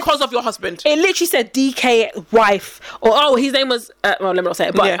trending because of your husband. It literally said DK wife. Or, his name was... well, let me not say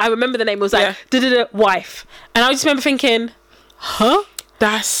it. But I remember the name was like... wife. And I just remember thinking... Huh?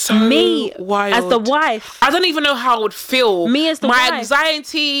 That's so wild. As the wife. I don't even know how I would feel. Me as the wife. My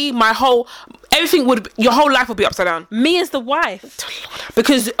anxiety, my whole... your whole life would be upside down. Me as the wife,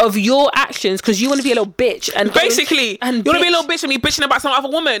 because of your actions, because you want to be a little bitch and Basically, you want to be a little bitch and be bitching about some other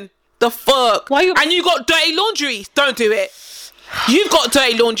woman. The fuck? And you got dirty laundry. Don't do it. You've got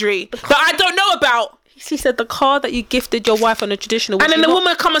dirty laundry that I don't know about. She said the car that you gifted your wife on a traditional. And then the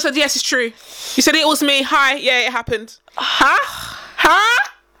woman come and said, yes, it's true. You said it was me. Hi. Yeah, it happened. Huh?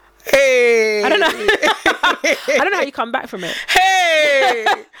 Hey. I don't know. I don't know how you come back from it. Hey.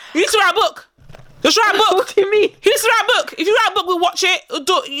 You need to write a book. Just write a book. What do you mean? You need to write a book. If you write a book, we'll watch it.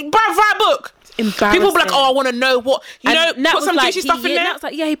 Write a book. Embarrassing. People be like, oh, I want to know what, put some juicy stuff in there. Now it's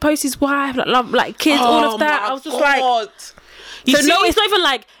like, yeah, he posts his wife, like love, like kids, all of that. I was just like, no, it's not even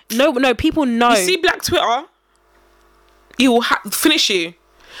like, no, people know. You see Black Twitter, you will finish you,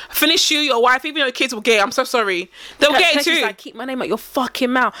 your wife, even though your kids will get it. I'm so sorry. They'll get it too. Like, keep my name out your fucking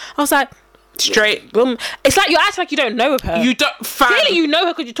mouth. I was like, straight. Boom. It's like you act like you don't know her. You don't. Clearly, you know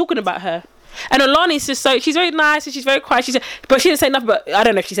her because you're talking about her. And Alani's just she's very nice and she's very quiet. But she didn't say nothing. But I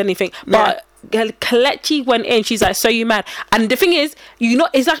don't know if she said anything. But Kelechi went in. She's like, so you mad? And the thing is,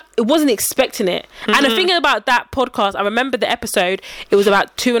 it's like it wasn't expecting it. Mm-hmm. And the thing about that podcast, I remember the episode. It was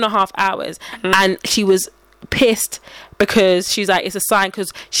about 2.5 hours, and she was pissed because she's like, it's a sign,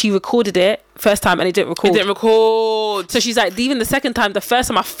 because she recorded it first time and it didn't record. So she's like, even the second time, the first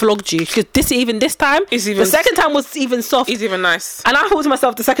time I flogged you, because this time the second time was even soft. It's even nice. And I thought to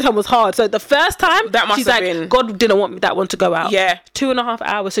myself, the second time was hard. So the first time, that must she's have like, been, God didn't want that one to go out. Yeah. 2.5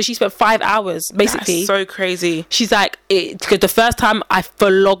 hours. So she spent 5 hours basically. That's so crazy. She's like, because the first time I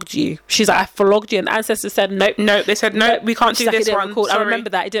flogged you. She's like, I flogged you, and the ancestors said nope. They said nope. We can't do this one. Record. I remember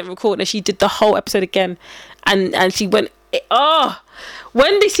that it didn't record, and she did the whole episode again, and she went,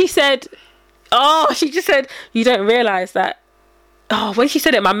 when did she said, she just said, you don't realize that. When she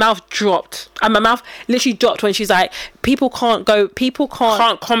said it, my mouth dropped, and my mouth literally dropped when she's like, people can't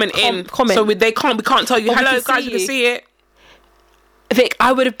comment in. So we can't tell you, hello guys, you can see it. Vic,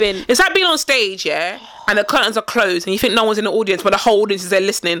 I would have been. It's like being on stage, yeah, and the curtains are closed, and you think no one's in the audience, but the whole audience is there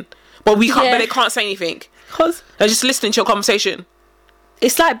listening, but they can't say anything because they're just listening to your conversation.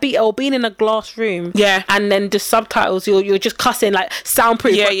 It's like being in a glass room, yeah, and then the subtitles, you're just cussing, like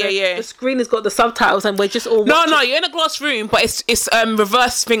soundproof. Yeah. The screen has got the subtitles, and we're just all watching. No, you're in a glass room, but it's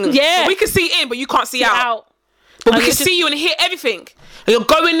reverse thing. Yeah, so we can see in, but you can't see out. But we can see you and hear everything. And you're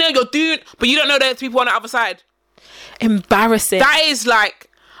going there, you're doing, but you don't know there's people on the other side. Embarrassing. That is like,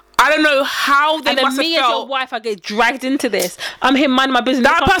 I don't know how they must have felt. And me as your wife, I get dragged into this. I'm here minding my business.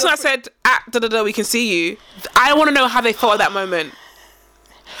 That person that said, we can see you, I want to know how they felt at that moment.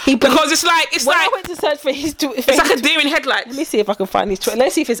 Because it's like I went to search for his Twitter, it's like a deer in headlights. Let me see if I can find his Twitter.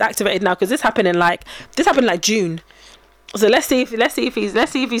 Let's see if it's activated now, because this happened in like June. So let's see if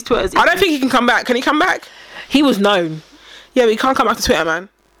his Twitter's. I don't think he can come back. Can he come back? He was known. Yeah, but he can't come back to Twitter, man.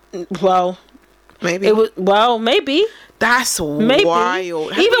 Well, maybe. Maybe. That's maybe.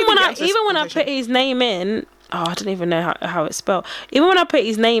 Wild. Even when I put his name in, I don't even know how it's spelled. Even when I put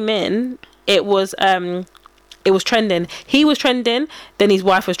his name in, it was trending. He was trending, then his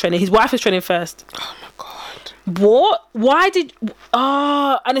wife was trending. His wife was trending first. Oh my god. What? Why did...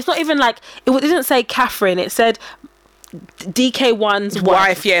 and it's not even like... It didn't say Catherine. It said DK1's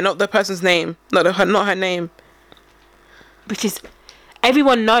wife. Yeah, not the person's name. Not her name. Which is...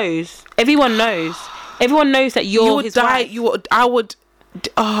 Everyone knows. Everyone knows that you're his wife. I would...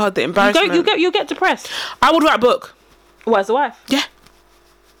 the embarrassment. You get depressed. I would write a book. What, as a wife? Yeah.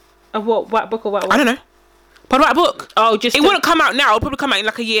 Of what? What book or what? I don't know. But I'd write a book. It wouldn't come out now. It'll probably come out in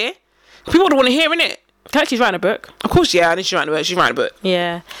like a year. People would want to hear, innit? She's writing a book. Of course, yeah. I think she's writing a book. She's writing a book.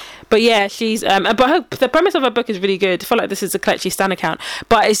 Yeah. But yeah, she's... but the premise of her book is really good. I feel like this is a Kelechi Stan account.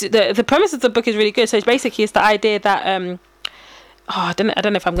 But it's, the premise of the book is really good. So it's basically the idea that... I don't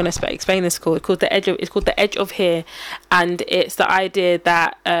know if I'm going to explain this. It's called The Edge of Here. And it's the idea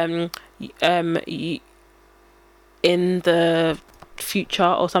that in the future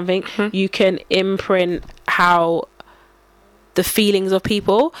or something, you can imprint how the feelings of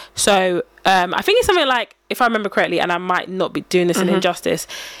people. So I think it's something like, if I remember correctly, and I might not be doing this an injustice,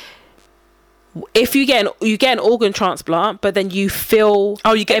 if you get an organ transplant, but then you feel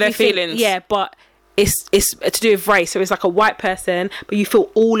you get their feelings, but it's to do with race, so it's like a white person, but you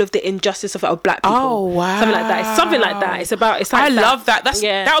feel all of the injustice of black people. Oh wow, something like that. It's something like that. It's like I love that.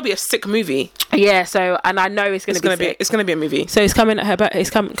 That would be a sick movie. Yeah. So, and I know it's gonna be a movie. So it's coming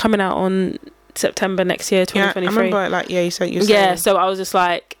coming out on September next year, 2023. Yeah, I remember. You said. Yeah. So I was just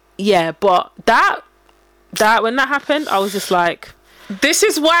like, but that when that happened, I was just like, this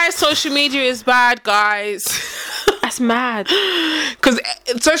is why social media is bad, guys. I That's mad. Because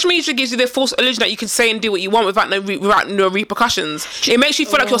social media gives you the false illusion that you can say and do what you want without no repercussions. It makes you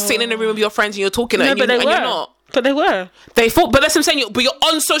feel like you're sitting in a room with your friends and you're talking and you're not. But they were. They thought, but that's what I'm saying. But you're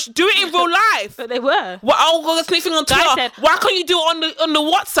on social. Do it in real life. But they were. Well, I'll go sniffing on Twitter. Why can't you do it on the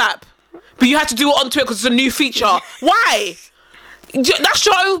WhatsApp? But you had to do it on Twitter because it's a new feature. Why? That's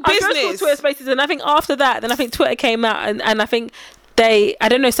your own business. Twitter Spaces, and I think after that, then I think Twitter came out, and I think they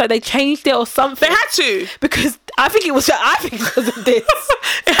changed it or something. They had to, because I think it was because of this.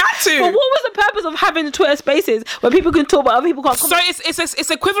 It had to. But what was the purpose of having the Twitter Spaces where people can talk but other people can't? So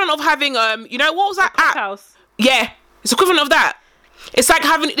it's equivalent of having what was that app? House. Yeah, it's equivalent of that. It's like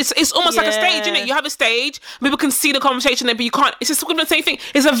having it's almost like a stage, isn't it? You have a stage, people can see the conversation, but you can't. It's just the same thing.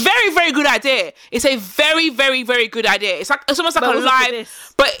 It's a very, very good idea. It's a very, very, very good idea. It's almost like a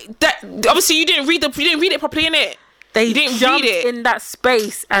live. But that obviously you didn't read it properly, innit? They didn't read it in that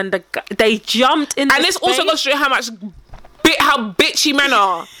space, and they jumped in. And this also goes to show how bitchy men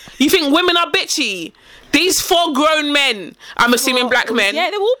are. You think women are bitchy? These 4 grown men, I'm assuming black men. Yeah,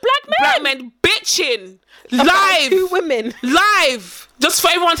 they're all black men. Black men bitching. Live. 2 women. Live. Just for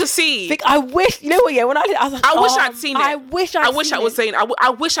everyone to see. Like, I wish, you know what, yeah, when I was like, I wish I'd seen it. I wish I was saying, I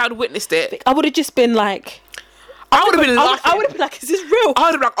wish I'd witnessed it. Like, I would have just been like, I would have been laughing. I would have been like, is this real?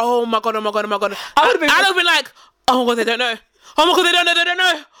 I would have been like, oh my God. I'd have been like, oh my God, they don't know. Oh my God, they don't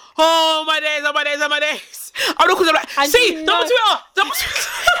know. Oh my days. I would have like, see, double Twitter.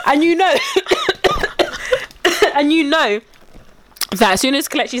 And you know, and you know that as soon as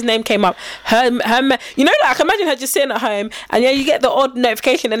Kelechi's name came up, her, you know, like, imagine her just sitting at home, and you get the odd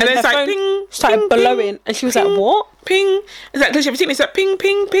notification, and then her phone ping, started blowing, and she was like, "What? Ping!" It's like, have you seen it? It's like, ping,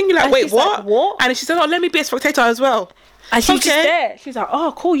 ping, ping. You're like, and wait, what? Like, what? And she said, "Oh, let me be a spectator as well." And she's just there. She's like,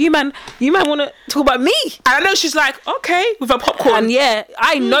 "Oh, cool. You man want to talk about me?" And I know she's like, "Okay," with her popcorn. And yeah,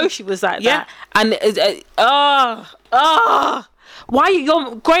 I know she was like that. And why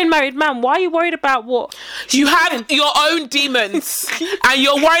you're a grown married man? Why are you worried about what you have your own demons, and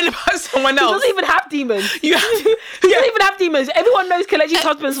you're worrying about someone else? He doesn't even have demons. He doesn't even have demons. Everyone knows Kelechi's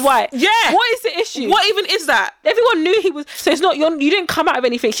husband's white. Yeah. What is the issue? What even is that? Everyone knew he was. So it's not you didn't come out of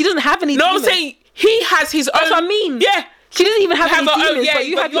anything. She doesn't have any. No, demons. I'm saying he has his own. That's what I mean. Yeah. She doesn't even have any demons. Yeah, but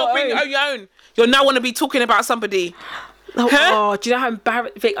you have your own. You'll now want to be talking about somebody. Oh, do you know how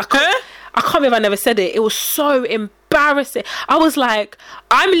embarrassing? I can't believe I never said it. It was so embarrassing. I was like,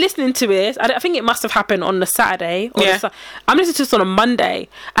 I'm listening to this. I think it must have happened on the Saturday. I'm listening to this on a Monday,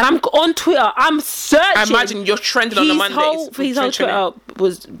 and I'm on Twitter. I'm searching. I imagine you're trending on the Mondays. His whole Twitter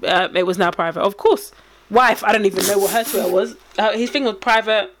was it was now private. Of course, wife. I don't even know what her Twitter was. His thing was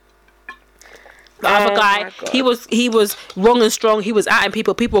private. The other guy, he was wrong and strong. He was atting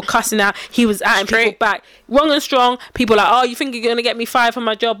people. People were cussing out. He was atting people back. Wrong and strong. People like, oh, you think you're gonna get me fired from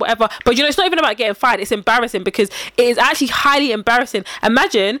my job, whatever. But you know, it's not even about getting fired. It's embarrassing because it is actually highly embarrassing.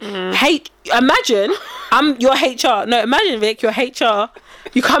 Imagine, imagine I'm your HR. No, imagine Vic, your HR.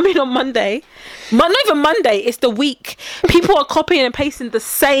 You come in on Monday. Not even Monday. It's the week. People are copying and pasting the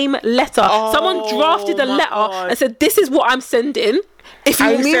same letter. Someone drafted a letter and said, "This is what I'm sending." If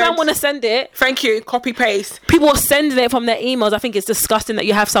you want to send it, thank you. Copy paste. People are sending it from their emails. I think it's disgusting that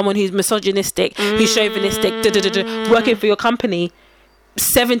you have someone who's misogynistic, who's chauvinistic, working for your company.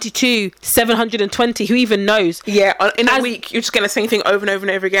 72, 720. Who even knows? Yeah, in a week, you're just getting the same thing over and over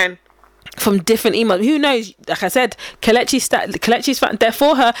and over again from different emails. Who knows? Like I said, Kelechi's there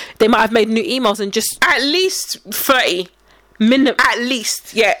for her. They might have made new emails and just at least 30. At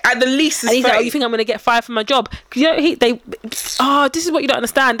least, yeah. At the least, and he's like, "Oh, you think I'm going to get fired from my job?" Because you know, this is what you don't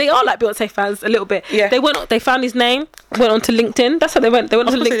understand. They are like Beyonce fans a little bit. Yeah. They found his name, went onto LinkedIn. That's how they went. They went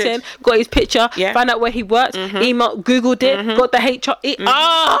onto LinkedIn, got his picture, found out where he worked, emailed, Googled it, got the HR.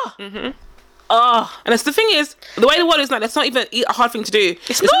 And that's the thing is, the way the world is now, that's not even a hard thing to do.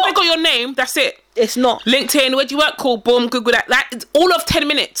 It's not. They got your name. That's it. It's not. LinkedIn. Where do you work? Cool. Boom. Google that. It's all of 10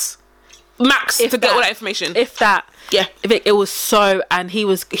 minutes max to get all that information. If that. Yeah, it was so, and he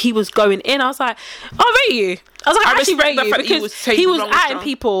was going in. I was like, "I rate you." I was like, "I actually rate you," because he was atting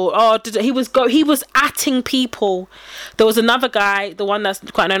people. He was atting people. There was another guy, the one that's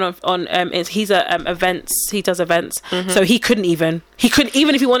quite known on he's events. He does events, so he couldn't even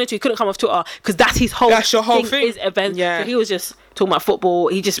if he wanted to, he couldn't come off Twitter because that's his whole. That's your whole thing. Is events. Yeah, so he was just talking about football.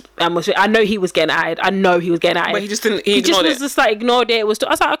 He just I know he was getting at it. But he just didn't. He ignored it. Just like ignored it. I was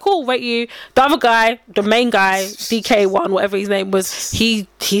like, "Cool, rate you." The other guy, the main guy, DK1, whatever his name was, his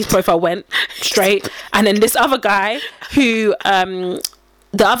profile went straight, and then this other guy who I think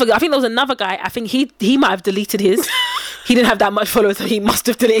there was another guy. I think he might have deleted his. He didn't have that much followers, so he must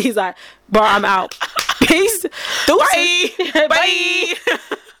have deleted. He's like, "Bro, I'm out. Peace. Bye. Bye."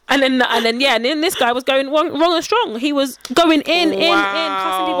 And then this guy was going wrong and strong. He was going in, cussing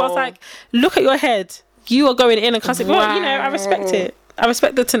people. I was like, look at your head. You are going in and cussing. Wow. Well, you know, I respect it. I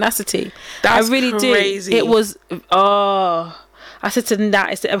respect the tenacity. That's I really crazy. do. It was, I said to them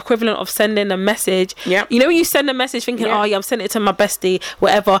that it's the equivalent of sending a message. Yep. You know when you send a message thinking, oh yeah, I'm sending it to my bestie,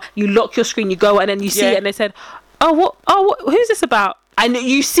 whatever. You lock your screen, you go, and then you see it, and they said, what, who's this about? And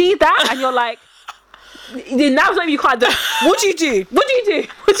you see that, and you're like, now something you can't do. What do you do? What do you do?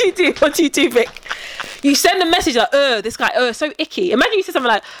 What do you do? What do you do, Vic? You send a message like, this guy, so icky. Imagine you said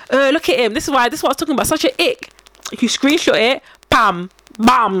something like, look at him. This is what I was talking about. Such an ick. You screenshot it, bam,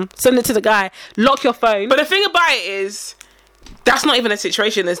 send it to the guy. Lock your phone. But the thing about it is, that's not even a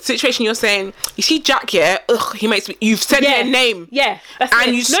situation. The situation you're saying, you see Jack, he makes me. You've said their name, that's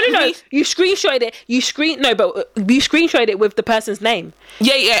and it. No. You screenshotted it. You screenshotted it with the person's name.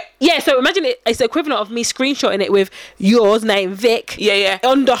 Yeah. So imagine it's the equivalent of me screenshotting it with yours name, Vic.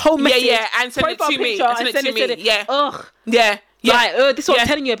 On the whole message. And send it to me. Like, this is what I'm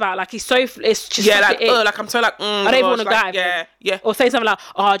telling you about. Like, it's just like I'm so like, I don't even want to go. Or say something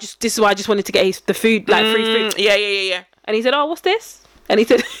like, this is why I just wanted to get the food, like free food. Yeah. And he said, what's this? And he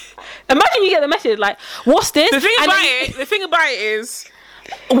said, imagine you get the message like, what's this? The thing about it is,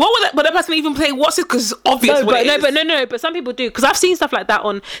 what would that person even play? What's this? Because it's obvious. But some people do. Because I've seen stuff like that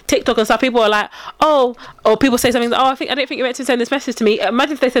on TikTok and stuff. People are like, or people say something like, I don't think you meant to send this message to me.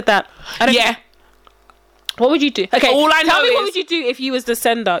 Imagine if they said that. What would you do? Okay, tell me what would you do if you was the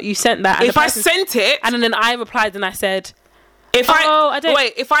sender? You sent that. And if I sent it, and then I replied and I said, if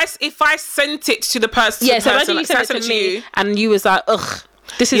I sent it to the person, so imagine you sent it to me, and you was like,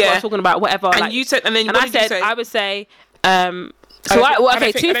 this is what I'm talking about, whatever. And like, you said, and then and what I did said, you say? I would say,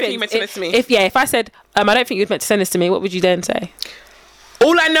 two things. If I said, I don't think you meant to send this to me, what would you then say?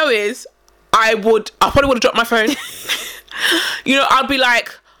 All I know is, I probably would have dropped my phone. You know, I'd be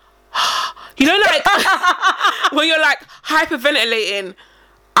like. You know, like when you're like hyperventilating.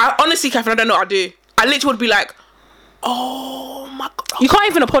 I honestly, Catherine, I don't know what I'd do. I literally would be like, oh my god. You can't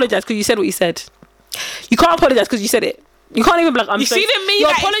even apologize because you said what you said. You can't apologize because you said it. You can't even be like, I'm sorry. You see the me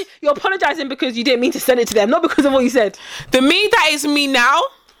you're apologizing because you didn't mean to send it to them, not because of what you said. The me that is me now.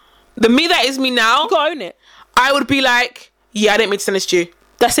 You gotta own it. I would be like, I didn't mean to send this to you.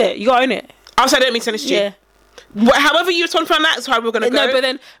 That's it. You gotta own it. I didn't mean to send this to you. However you respond from that is how we're gonna go. No, but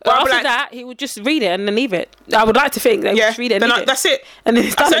then after that, he would just read it and then leave it. I would like to think that he would just read it and leave it. That's it. And then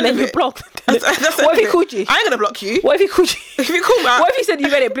it's done and then you're blocked. What if he called you? I ain't gonna block you. What if he called you? If he called me, what if he said you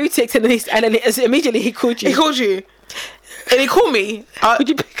read it blue ticks and then immediately he called you? He called you. And he called me. Would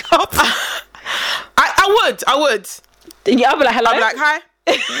you pick up? I would. Then I'll be like, hello? I'll be like, hi.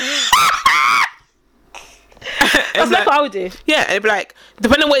 That's like what I would do. Yeah, it'd be like,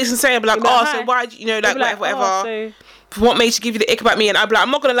 depending on what he's saying, I'd be like, so why, like whatever. What made you give you the ick about me? And I'd be like,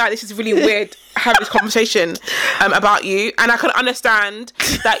 I'm not gonna lie, this is really weird having this conversation about you. And I can understand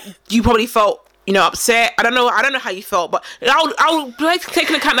that you probably felt, upset. I don't know how you felt, but I'll like take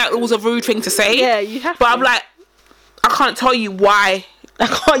into account that it was a rude thing to say. Yeah, you have but to. I'm like, I can't tell you why. I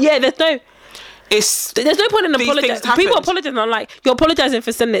can't. Yeah, there's no point in apologizing. People apologize and I'm like, you're apologizing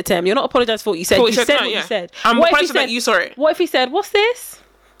for sending it to him. You're not apologizing for what you said. You said what you said. I'm apologizing that you saw it. What if he said, what's this?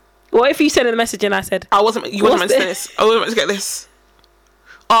 What if you sent him a message and I said, you wasn't meant to send this. I wasn't meant to get this.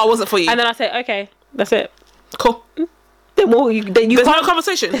 Oh, I wasn't for you. And then I say, okay, that's it. Cool. Then there's no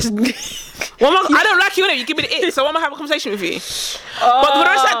conversation. I don't like you, innit? You give me the ick, so I'm gonna have a conversation with you. But the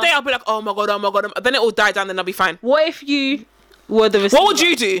rest of that day, I'll be like, oh my god. Then it will die down, then I'll be fine. What if you were the receiver? What would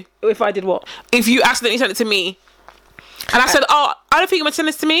you do? If I did what? If you accidentally sent it to me, and I said, I don't think you meant to send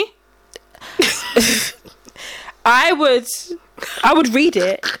this to me. I would read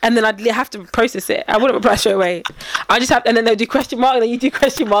it and then I'd have to process it. I wouldn't reply straight away. I just have, and then they'll do question mark, and then you do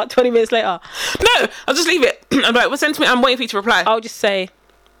question mark 20 minutes later. No, I'll just leave it. I'm like, send to me. I'm waiting for you to reply. I'll just say,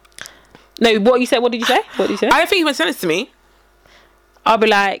 no, what you said, what did you say? I don't think you meant to send this to me. I'll be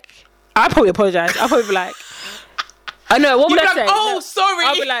like, I'll probably apologise. I'll probably be like, I know, what would I say? Oh, sorry.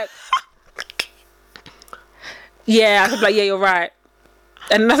 I'll be like, yeah, I'll be like, yeah, you're right.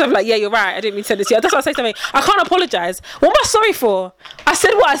 And that's like, yeah, you're right. I didn't mean to send this to you. That's why I say something. I can't apologise. What am I sorry for? I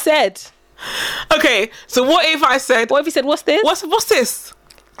said what I said. Okay, so what if I said... What if you said, what's this? What's this?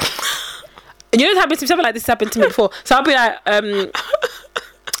 And you know, something like this happened to me before. So I'll be like,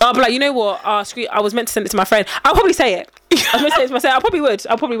 you know what? I was meant to send it to my friend. I'll probably say it. I was meant to send it to myself. I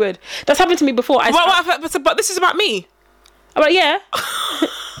probably would. That's happened to me before. But this is about me. I'm like, yeah.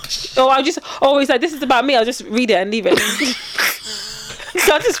 Or I'll just always like, this is about me. I'll just read it and leave it.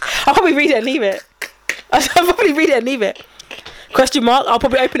 So I'll probably read it and leave it. I'll probably read it and leave it. Question mark, I'll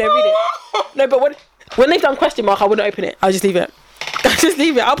probably open it and read it. No, but when they've done question mark, I wouldn't open it. I'll just leave it. I just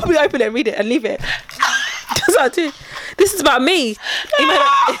leave it. I'll probably open it and read it and leave it. That's what I do. This is about me. In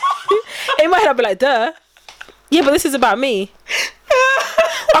my head, I'll be like, duh. Yeah, but this is about me.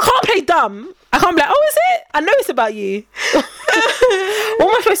 I can't play dumb. I can't be like, oh, is it? I know it's about you. What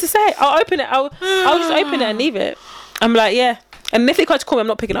am I supposed to say? I'll open it. I'll just open it and leave it. I'm like, yeah. And if they try to call me, I'm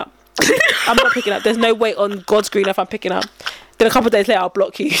not picking up. I'm not picking up. There's no way on God's green if I'm picking up. Then a couple of days later, I'll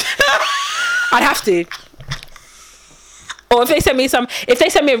block you. I'd have to. Or if they send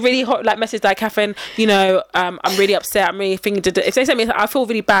me a really hot like message like, Catherine, you know, I'm really upset. I'm really thinking. If they send me, I feel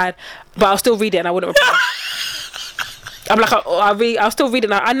really bad, but I'll still read it and I wouldn't reply. I'm like, I'll still read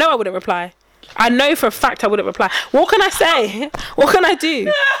it. I know I wouldn't reply. I know for a fact I wouldn't reply. What can I say? What can I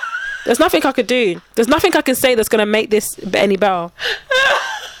do? There's nothing I could do. There's nothing I can say that's gonna make this any better.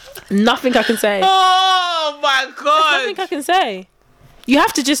 Nothing I can say. Oh my God. There's nothing I can say. You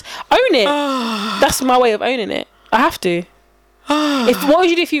have to just own it. That's my way of owning it. I have to. What would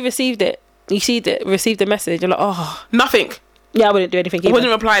you do if you received it? Received the message. You're like, oh, nothing. Yeah, I wouldn't do anything. I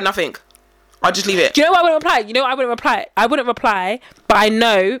wouldn't reply. Nothing. I'll just leave it. Do you know why I wouldn't reply? I wouldn't reply, but I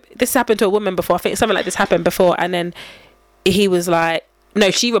know this happened to a woman before. I think something like this happened before, and then he was like,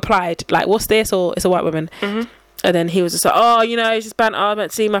 no, she replied like, what's this? Or it's a white woman. Mm-hmm. And then he was just like, oh, you know, it's just bad. I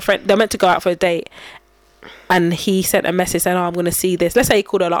meant to see my friend. They're meant to go out for a date. And he sent a message saying, oh, I'm going to see this. Let's say he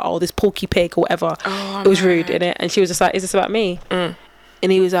called her like, oh, this porky pig or whatever. It was rude, innit? And she was just like, is this about me?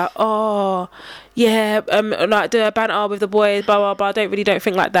 And he was like, oh, yeah, like do a banter with the boys, blah, blah, blah. I don't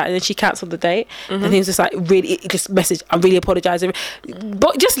think like that. And then she cancelled the date. And he was just like, really, just message, I'm really apologising.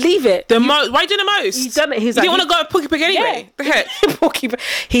 But just leave it. Why are you doing the most? He's done it. He's you like, didn't want to go with Porky Pig anyway. Yeah. The heck? Porky Pig.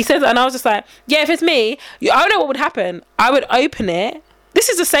 He said that, and I was just like, yeah, if it's me, I don't know what would happen. I would open it. This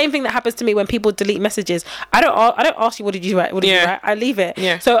is the same thing that happens to me when people delete messages. I don't ask you, what did you write? What did you write? I leave it.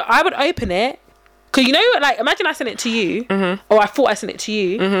 Yeah. So I would open it. Because, you know, like, imagine I sent it to you, or I thought I sent it to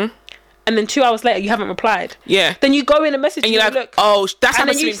you, and then 2 hours later you haven't replied. Yeah. Then you go in a message and you're like, look, oh, that's and happened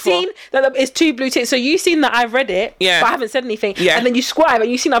then to me you've before. seen that it's 2 blue ticks. So you've seen that I've read it, but I haven't said anything. Yeah. And then you scribe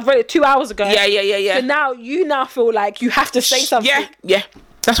and you've seen I've read it 2 hours ago. Yeah. So now you feel like you have to say something. Yeah.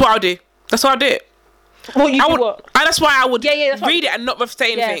 That's what I'll do. What you do? What? And that's why I would that's read it and not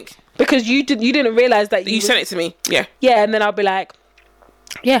say anything. Because you didn't realise that you sent it to me. Yeah. Yeah, and then I'll be like,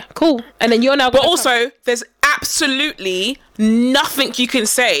 yeah, cool. And then you're now. But also, there's absolutely nothing you can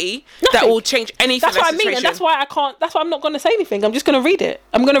say that will change anything. That's what I mean, and that's why I can't. That's why I'm not going to say anything. I'm just going to read it.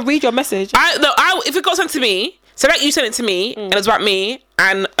 I'm going to read your message. If it got sent to me, so like you sent it to me, and it's about me,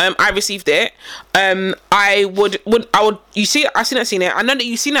 and I received it. I would. You see, I've seen it. I know that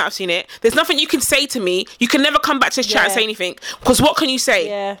you've seen it. I've seen it. There's nothing you can say to me. You can never come back to this chat and say anything, because what can you say?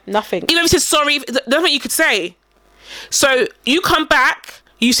 Yeah, nothing. Even if you said sorry, there's nothing you could say. So you come back.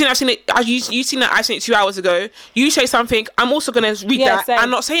 You've seen it. You've seen that I sent it 2 hours ago. You say something. I'm also gonna read that and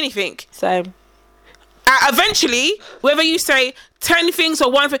not say anything. Same. Eventually, whether you say 10 things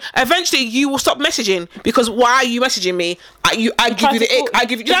or one thing, eventually you will stop messaging, because why are you messaging me? I give you the ick. I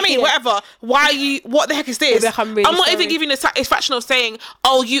give you. Do you know what I mean? Whatever. Why are you? What the heck is this? Like, I'm not even giving the satisfaction of saying,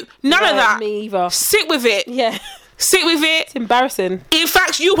 oh, you. None of that. Me either. Sit with it. Yeah. Sit with it. It's embarrassing. In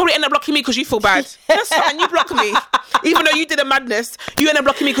fact, you probably end up blocking me because you feel bad. That's fine. You block me, even though you did a madness. You end up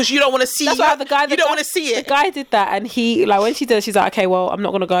blocking me because you don't want to see. That's why the guy. You don't want to see it. The guy did that, and he like when she did it, she's like, okay, well, I'm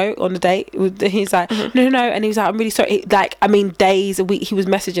not gonna go on the date. He's like, no, and he was like, I'm really sorry. Like, I mean, days a week. He was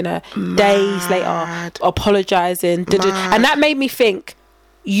messaging her days later, apologizing, and that made me think.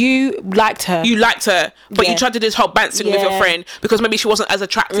 You liked her, but you tried to do this whole bouncing with your friend because maybe she wasn't as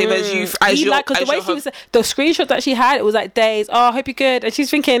attractive as you. Because the way she was, the screenshot that she had, it was like days. Oh, I hope you're good, and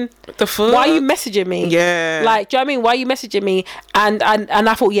she's thinking, the fuck? Why are you messaging me? Yeah, like, do you know what I mean? Why are you messaging me? And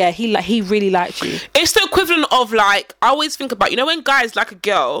I thought, yeah, he really liked you. It's the equivalent of like I always think about, you know, when guys like a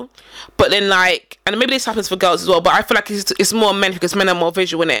girl, but then like, and maybe this happens for girls as well, but I feel like it's more men because men are more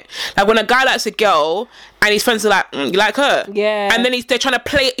visual in it. Like when a guy likes a girl and his friends are like, you like her, yeah, and then they're trying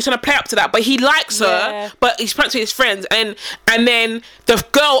to play up to that, but he likes her, but he's friends with his friends, and then the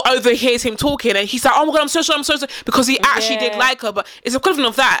girl overhears him talking, and he's like, oh my god, I'm so sorry, because he actually did like her. But it's equivalent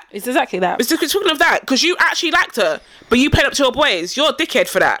of that. It's exactly that. It's equivalent of that, because you actually liked her, but you played up to your boys. You're a dickhead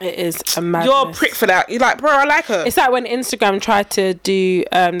for that. It is a madness. You're a prick for that. You're like, bro, I like her. It's like when Instagram tried to do,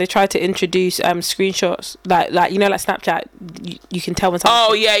 they tried to introduce screenshots, like you know, like Snapchat. You can tell when something.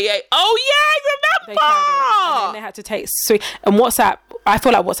 Oh yeah, I remember. And then they had to take and WhatsApp. I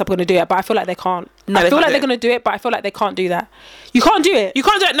feel like WhatsApp are going to do it, but I feel like they can't. I feel like they're going to do it, but I feel like they can't do that. You can't do it. You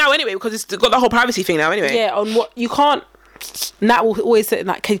can't do it now anyway, because it's got the whole privacy thing now anyway. Yeah, on what you can't. Nat will always say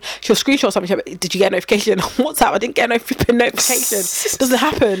like, she'll screenshot something. Did you get a notification on WhatsApp? I didn't get a notification. Doesn't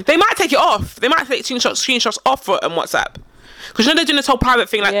happen. They might take it off. They might take screenshots off on WhatsApp. because you know they're doing this whole private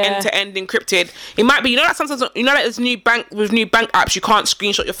thing, like Yeah. end to end encrypted. It might be, you know, that sometimes, you know, like there's new bank apps, you can't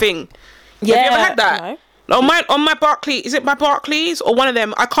screenshot your thing. Yeah. Have you ever had that? No. On my Barclays, is it my Barclays or one of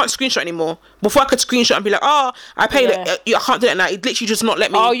them? I can't screenshot anymore. Before I could screenshot and be like, oh, I paid Yeah. it. I can't do it now. It literally just not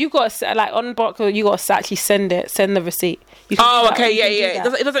let me. Oh, you got to, like on Barclays, you got to actually send the receipt. You can do Oh, that. okay, You yeah, can do yeah.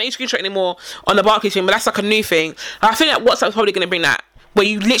 that. It doesn't need screenshot anymore on the Barclays thing, but that's like a new thing. I think that WhatsApp's probably going to bring that, where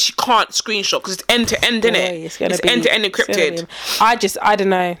you literally can't screenshot because it's end to end, Boy, innit? it's gonna It's be end to end it's gonna encrypted. be- I don't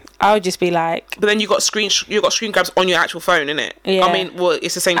know. I would just be like, But then you got screen grabs on your actual phone, innit? Yeah. I mean, well,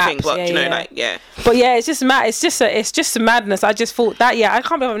 it's the same thing, Apps, but yeah, you know, yeah. like, yeah. but yeah, it's just mad. It's just madness. I just thought that. Yeah, I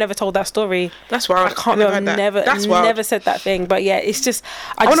can't believe I've never told that story. That's wild. I can't believe I've That's wild. never said that thing. But yeah, it's just.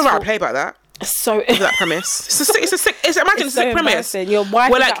 I wonder just why I thought- play about that. So That premise. Imagine it's it's a so sick premise. embarrassing. Your wife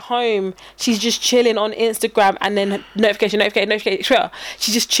We're is like- at home. She's just chilling on Instagram, and then notification. Twitter.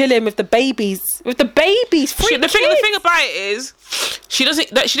 She's just chilling with the babies. Free The thing kids. about it is, she didn't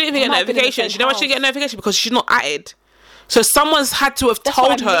even get might have been in the notifications. same You know why she didn't get notification? Because she's not added. So someone's had to have That's told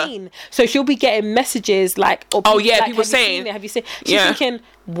what I her. mean. So she'll be getting messages like, or Oh, yeah, like, people have you saying- seen it? Have you seen? She's Yeah. thinking,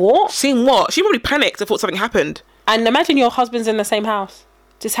 what? Seeing what? She probably panicked and thought something happened. And imagine your husband's in the same house.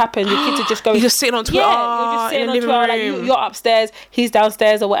 This happened. Your kids are just going. You're just sitting on Twitter. Yeah, Ah, you're just sitting in on the Twitter. living Like room. you're upstairs, he's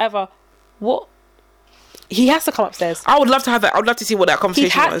downstairs, or whatever. What? He has to come upstairs. I would love to have that. I would love to see what that He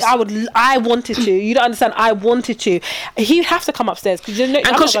conversation had. was. I wanted to. You don't understand. I wanted to. He'd have to come upstairs because you know.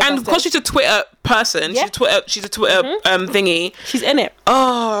 and because she's a Twitter person, Yeah. she's a Twitter thingy. she's in it.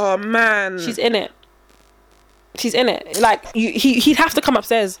 Oh man, She's in it. She's in it. Like he'd have to come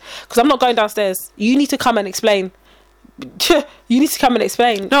upstairs because I'm not going downstairs. You need to come and explain. You need to come and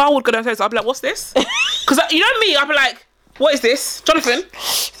explain. No, I would go downstairs. I'd be like, "What's this?" Because you know me, I'd be like, "What is this, Jonathan?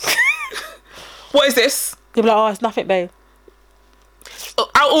 What is this?" You'll be like, oh, it's nothing, babe.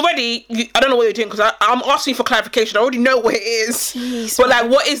 I don't know what you're doing because I'm asking for clarification. I already know what it is. Jeez, But man.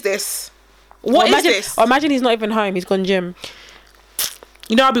 like, what is this? What is this? Imagine he's not even home. He's gone gym.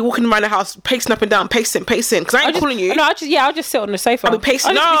 You know, I'll be walking around the house, pacing up and down, pacing. Because I ain't calling you. No, I'll just sit on the sofa. I'll be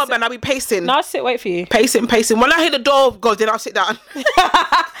pacing. I'll I'll be pacing. No, I'll sit, wait for you. Pacing. When I hear the door go, then I'll sit down.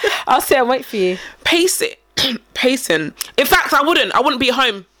 I'll sit and wait for you. Pacing. In fact, I wouldn't be at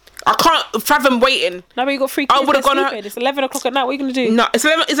home. I can't fathom waiting. No, but you got 3 kids. I would've they're gone sleeping. It's 11 o'clock at night. What are you gonna do? No, it's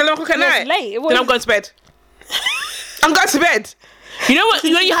 11 o'clock at No, it's night. late. It Then I'm was- going to bed. I'm going to bed. You know what?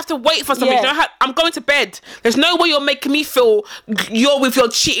 You know you have to wait for something. Yeah. You know how, I'm going to bed. There's no way you're making me feel you're with your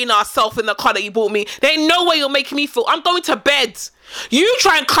cheating ass self in the car that you bought me. There ain't no way you're making me feel. I'm going to bed. You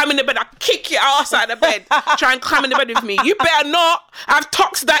try and climb in the bed, I kick your ass out of the bed. Try and climb in the bed with me. You better not. I've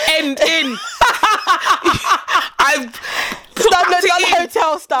tucked that end in. I've Done tucked it in.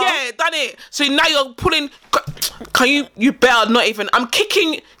 hotel stuff. Yeah, done it. So now you're pulling. Can you better not even? I'm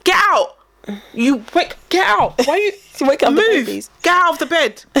kicking. Get out. You quick. Get out. Why you? To wake up the Move. babies. Get out of the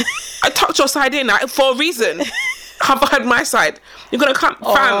bed. I tucked your side in for a reason. I've had my side. You're gonna come,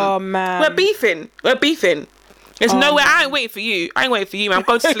 fam. Oh, man. We're beefing. There's no way. I ain't waiting for you. Man. I'm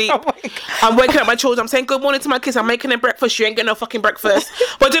going to sleep. Oh my God. I'm waking up my children. I'm saying good morning to my kids. I'm making them breakfast. You ain't getting no fucking breakfast.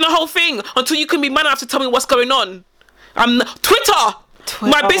 We're doing the whole thing until you can be man enough to tell me what's going on. Twitter.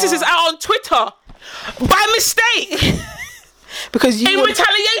 My business is out on Twitter by mistake. Because you In want-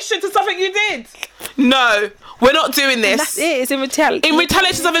 retaliation to something you did. No, we're not doing this. That's it. It's in retaliation. In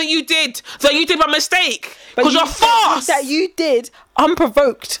retaliation to something that you did by mistake. Because you're fast. That you did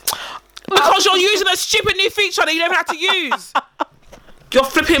unprovoked. Because you're using a stupid new feature that you never had to use. You're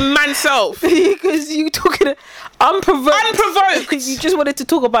flipping man self. Because you talking unprovoked. Unprovoked. You just wanted to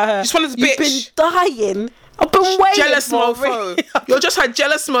talk about her. Just wanted to You've bitch. been dying. I've been waiting Jealous for mofo. You're just a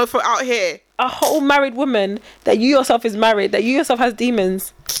jealous mofo out here. a whole married woman that you yourself is married, that you yourself has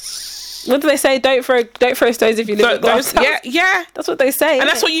demons. What do they say? Don't throw stones if you live in a glass house. Yeah. That's what they say. And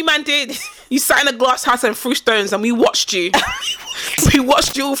that's what you man did. You sat in a glass house and threw stones and we watched you. We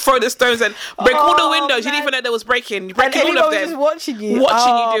watched you all throw the stones and break all the windows. You didn't even know there was breaking. You're breaking all of was them. just watching you.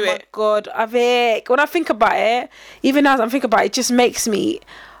 Watching you do Oh my it. God, Avik. When I think about it, even as I'm thinking about it, it just makes me.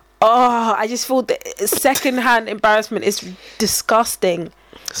 Oh, I just feel the secondhand embarrassment is disgusting.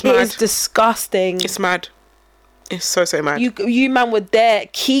 It's It mad. is disgusting. It's mad. It's so mad. You man were there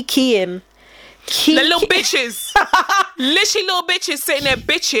keying. The little bitches. Literally little bitches sitting there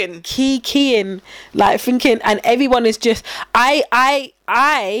bitching. Keying, like thinking, and everyone is just. I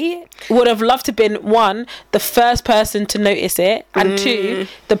would have loved to been one, the first person to notice it, and two,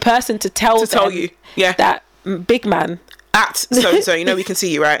 the person to tell them you. Yeah. that big man. At so you know we can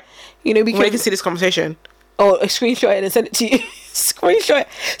see you, right? You know, we We can can see this conversation. or screenshot it and send it to you. Screenshot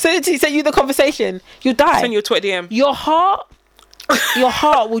it, send you the conversation. You'll die. Send you a Twitter DM. Your heart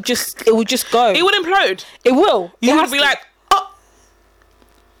will just go. It would implode. It will. You It would has be to. like, oh,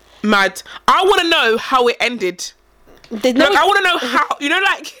 Mad. I want to know how it ended. They Like, I want to know how. You know,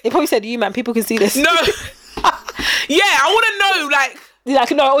 like They probably said, "You man, people can see this." no. Yeah, I want to know, like.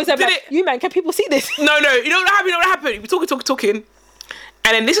 Like, no, I always said, Did like, it- "You man, can people see this?" No, you know what happened? You know what happened? We're talking.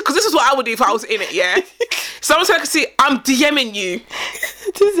 And then because this is what I would do if I was in it, yeah? Someone said I could see, I'm DMing you.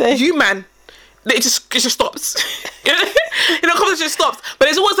 To say. You, man. It just stops. You know, conversation stops. But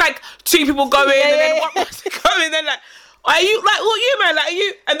there's always like two people going, and then one person going, and then like, are you, like, what you, man? Like, are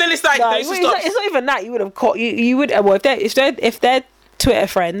you? And then it's like, no, it just stops. It's not even that. You would have caught, you would, well, if they're Twitter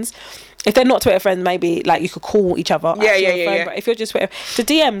friends, if they're not Twitter friends, maybe like you could call each other. Yeah. But if you're just Twitter, the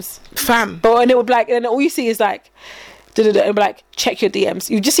DMs, Fam. but and it would be like, and all you see is like, it'd be like, check your DMs.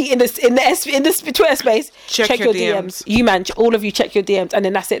 You just see in this Twitter space, check your DMs. You man, all of you check your DMs, and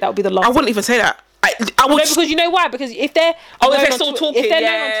then that's it. That would be the last. I wouldn't even say that. I would. No, because you know why? Because if they're if they're still talking, if they're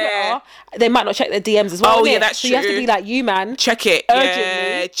known on Twitter, they might not check their DMs as well. Oh, innit? yeah, that's so you have to true. be like, you man, check it.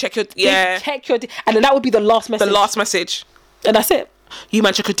 urgently. Yeah. Check your. And then that would be the last message. The last message. And that's it. You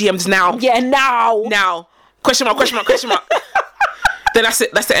man, check your DMs now. Yeah, now. Now. Question mark. Then that's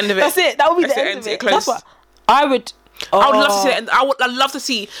it. That's the end of it. That's it. That would be the end of it. That's what I would. I would love to see it. I'd love to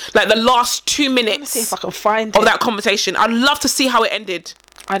see like the last 2 minutes See if I can find of it. that conversation. I'd love to see how it ended.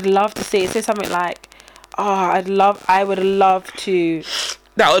 I'd love to see it. Say something like, I would love to.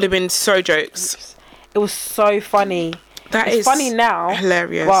 That would have been so jokes. It was so funny. It's funny now.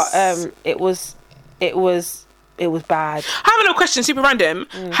 Hilarious. But it was bad. I have another question, super random.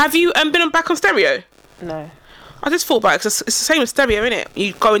 Have you been back on Stereo? No. I just thought about it because it's the same as Stereo, innit?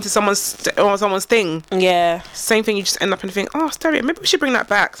 You go into someone's thing. Yeah. Same thing. You just end up and think, oh, Stereo. Maybe we should bring that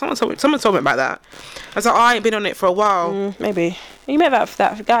back. Someone told me about that. I was like, I ain't been on it for a while. Maybe. You met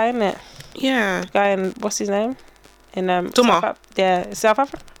that guy, isn't it? Yeah. Guy in, what's his name? In Duma. South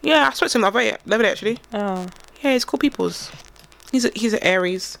Africa. Yeah, I spoke to him the other day actually. Oh. Yeah, he's cool peoples. He's an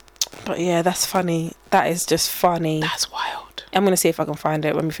Aries. But yeah, that's funny. That is just funny. That's wild. I'm gonna see if I can find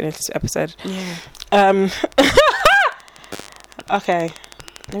it when we finish this episode. Yeah. Okay.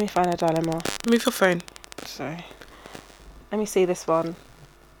 Let me find a dilemma. Move your phone. Sorry. Let me see this one.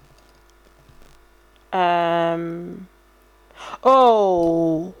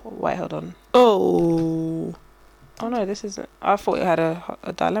 Oh, wait, hold on. Oh No, this isn't. I thought it had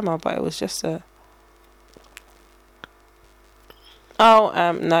a dilemma, but it was just a. Oh,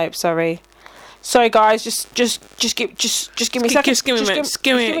 no, sorry, guys. Just give me a second. Just give me a minute.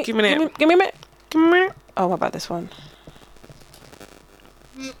 Give me a minute. Give me a minute. Give me a minute. Oh, what about this one?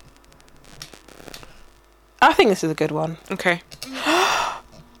 I think this is a good one. Okay.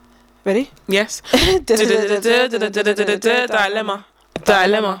 Ready? Yes. Dilemma.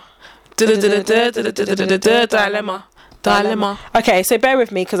 Dilemma. Okay, so bear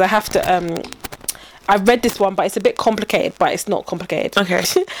with me because I have to. I've read this one, but it's a bit complicated, but it's not complicated. Okay.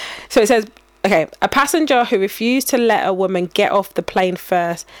 So it says, okay, a passenger who refused to let a woman get off the plane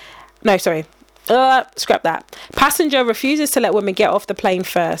first. No, sorry. Scrap that. Passenger refuses to let women get off the plane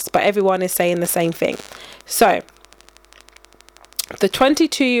first, but everyone is saying the same thing. So, the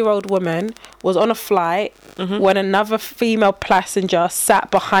 22-year-old woman was on a flight when another female passenger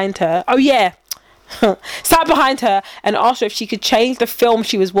sat behind her. Oh, yeah. Sat behind her and asked her if she could change the film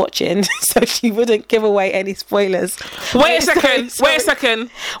she was watching so she wouldn't give away any spoilers. Wait a second.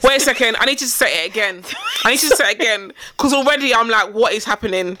 I need you to say it again. Because already I'm like, what is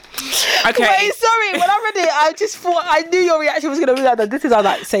happening? Okay. Wait, sorry. When I read it, I just thought, I knew your reaction was going to be like that. This is how I'm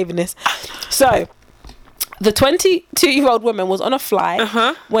like saving this. So, the 22-year-old woman was on a flight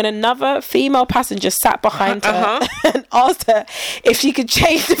when another female passenger sat behind her and asked her if she could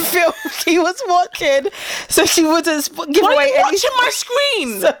change the film she was watching so she wouldn't give Why away are you any. watching my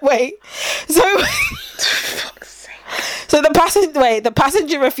screen? So the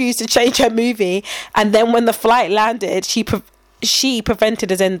passenger refused to change her movie, and then when the flight landed, she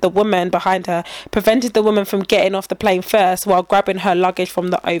prevented, as in the woman behind her, prevented the woman from getting off the plane first while grabbing her luggage from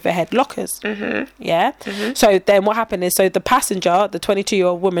the overhead lockers. Yeah? So then what happened is, so the passenger, the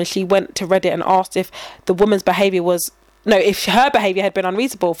 22-year-old woman, she went to Reddit and asked if the woman's behaviour if her behaviour had been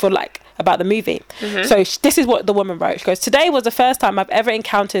unreasonable for about the movie. So this is what the woman wrote. She goes, "Today was the first time I've ever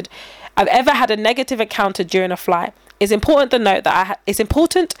had a negative encounter during a flight. It's important to note that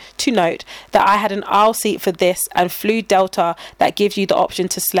I had an aisle seat for this and flew Delta that gives you the option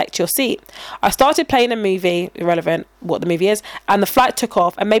to select your seat. I started playing a movie, irrelevant what the movie is, and the flight took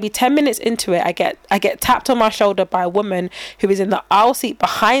off, and maybe 10 minutes into it, I get tapped on my shoulder by a woman who is in the aisle seat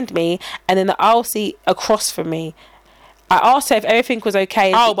behind me and in the aisle seat across from me. I asked her if everything was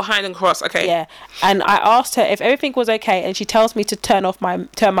okay. Oh, behind and cross. Okay. Yeah, and I asked her if everything was okay, and she tells me to turn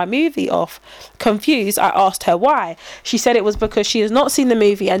my movie off. Confused, I asked her why. She said it was because she has not seen the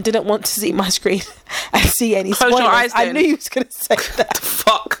movie and didn't want to see my screen and see any Close spoilers. your eyes, I then. knew you was gonna say that.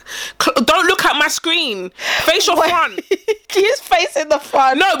 Fuck. Don't look at my screen. Face your front. She is facing the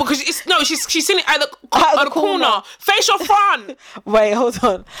front. No, because she's seen it at the corner. Face your front. Wait, hold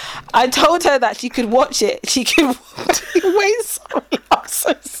on. I told her that she could watch it. She could. Wait, sorry. I'm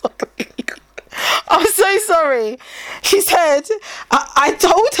so sorry. I'm so sorry. She said, I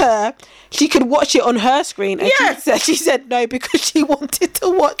told her she could watch it on her screen, and she said no because she wanted to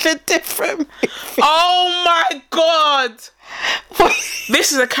watch a different movie. Oh my god.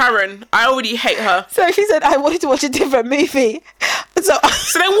 This is a Karen. I already hate her. So she said I wanted to watch a different when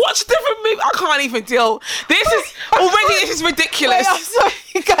watch a different movie. I can't even deal. This is ridiculous. Wait, I'm sorry,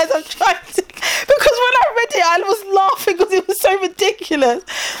 you guys. I'm trying to, because when I read it, I was laughing because it was so ridiculous.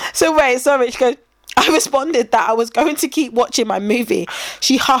 So wait, sorry. She goes, I responded that I was going to keep watching my movie.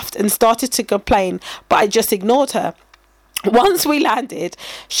 She huffed and started to complain, but I just ignored her. Once we landed,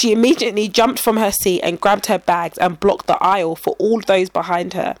 she immediately jumped from her seat and grabbed her bags and blocked the aisle for all those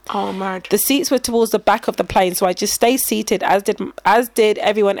behind her. Oh, mad. The seats were towards the back of the plane, so I just stayed seated, as did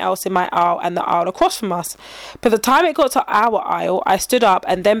everyone else in my aisle and the aisle across from us. By the time it got to our aisle, I stood up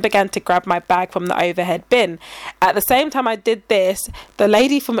and then began to grab my bag from the overhead bin. At the same time I did this, the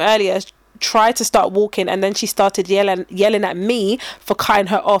lady from earlier tried to start walking, and then she started yelling at me for cutting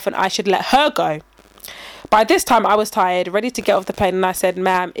her off and I should let her go. By this time, I was tired, ready to get off the plane, and I said,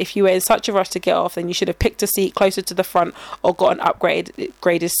 ma'am, if you were in such a rush to get off, then you should have picked a seat closer to the front or got an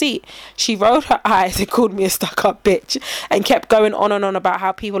upgraded seat. She rolled her eyes and called me a stuck-up bitch and kept going on and on about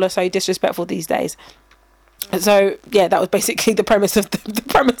how people are so disrespectful these days. So yeah, that was basically the premise of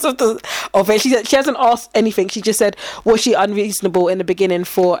of it. She said she hasn't asked anything. She just said, was she unreasonable in the beginning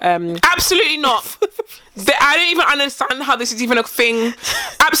for Absolutely not. I don't even understand how this is even a thing.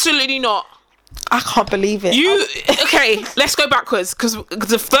 Absolutely not. I can't believe it. Okay, let's go backwards, because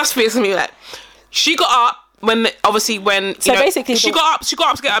the first thing is gonna be like, she got up when basically she got up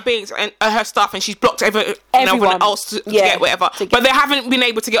to get her beings and her stuff, and she's blocked everyone else to get whatever, but they haven't been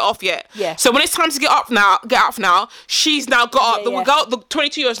able to get off yet. Yeah. So when it's time to get up now, she's now got up. The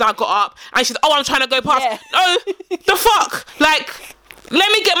 22-year-old's now got up, and she's, I'm trying to go past. Yeah. No, the fuck, like. Let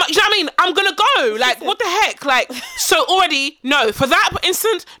me get my... You know what I mean? I'm going to go. Like, what the heck? Like, so already, no. For that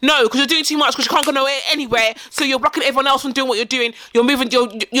instance, no, because you're doing too much, because you can't go nowhere anywhere. So you're blocking everyone else from doing what you're doing. You're moving...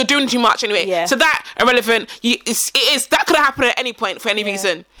 You're doing too much anyway. Yeah. So that, irrelevant. That could have happened at any point for any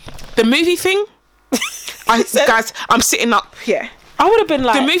reason. The movie thing... guys, I'm sitting up here. I would have been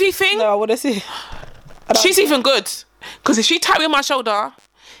like... The movie thing... No, I would have seen... She's even good. Because if she tapped me on my shoulder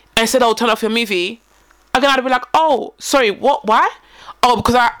and said, turn off your movie, again, I'd be like, oh, sorry, what? Why? Oh,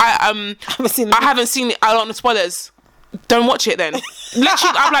 because I haven't seen it. I don't know spoilers. Don't watch it then.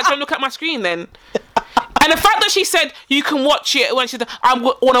 Literally, I'm like, don't look at my screen then. And the fact that she said you can watch it when she said, I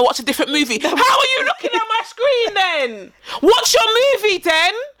want to watch a different movie. How are you looking at my screen then? Watch your movie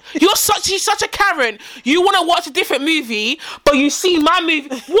then. You're such a Karen. You want to watch a different movie, but you see my movie.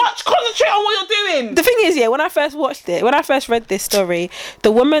 Concentrate on what you're doing. The thing is, when I first watched it, when I first read this story,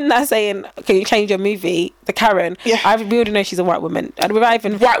 the woman that's saying, "Can you change your movie?" The Karen, we already know she's a white woman, and without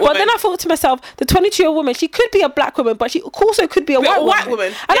even white woman. But then I thought to myself, the 22-year-old woman, she could be a black woman, but she also could be a white woman.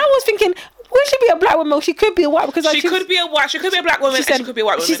 And I was thinking, will she be a black woman? Or she could be a white, because she could be a black woman. She could be a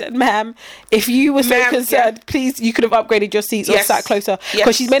white woman. She said, "Ma'am, if you were so concerned, please, you could have upgraded your seats or sat closer."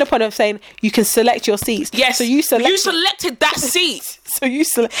 Because she's made a point of saying you can select your seats. Yes. So you selected that seat. So you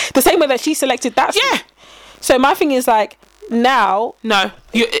select the same way that she selected that seat. Yeah. So my thing is like, now... No.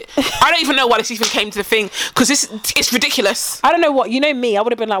 I don't even know why this even came to the thing, because it's ridiculous. I don't know what... You know me, I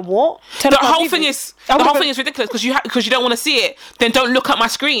would have been like, what? The whole thing is ridiculous, because you don't want to see it. Then don't look at my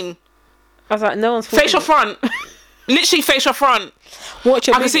screen. I was like, no one's... Face your front. Literally face your front. I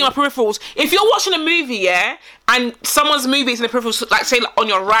can see my peripherals. If you're watching a movie, and someone's movie is in the peripherals, like say on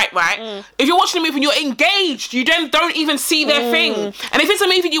your right. If you're watching a movie and you're engaged, you then don't even see their thing. And if it's a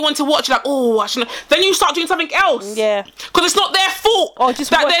movie you want to watch, you're like, then you start doing something else. Yeah. Because it's not their fault watch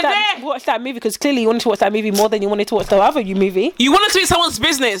that movie, because clearly you wanted to watch that movie more than you wanted to watch the other movie. You wanted to be someone's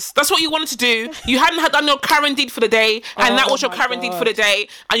business. That's what you wanted to do. You hadn't done your Karen deed for the day, and that was your Karen deed for the day.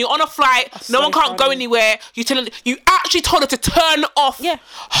 And you're on a flight, no one can't go anywhere. You actually told her to turn off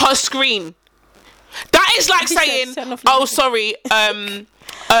her screen. That is like saying, "Oh, sorry, I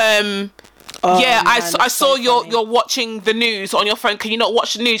saw you're watching the news on your phone. Can you not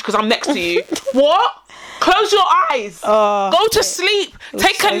watch the news because I'm next to you?" What? Close your eyes. Go to sleep.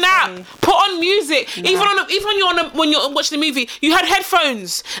 Take a nap. Funny. Put on music. Even when you're watching the movie, you had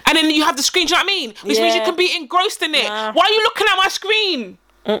headphones, and then you have the screen. Do you know what I mean? Which means you can be engrossed in it. Why are you looking at my screen?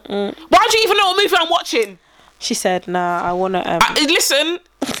 Why do you even know what movie I'm watching? She said, "Nah, I wanna." Listen,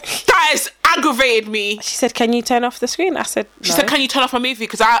 that has aggravated me. She said, "Can you turn off the screen?" I said, "No." She said, "Can you turn off my movie?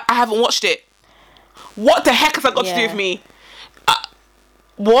 Because I haven't watched it." What the heck has that got to do with me?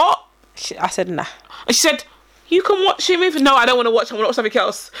 What? I said, "Nah." And she said, "You can watch your movie." No, I don't want to watch it. I want to watch something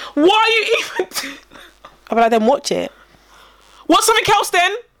else. Why are you even... I'm like, "Then watch it." What's something else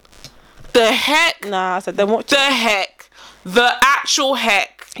then? The heck? Nah, I said, "Then watch The it." heck? The actual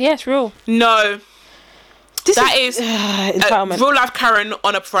heck? Yeah, it's real. No. That is entitlement. real life Karen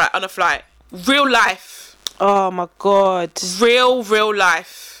on a flight. Real life. Oh my God. Real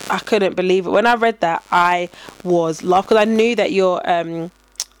life. I couldn't believe it. When I read that, I was laughing because I knew that your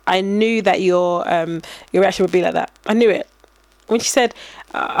reaction would be like that. I knew it. When she said,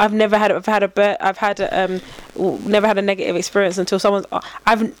 "I've never had a negative experience until someone's." Do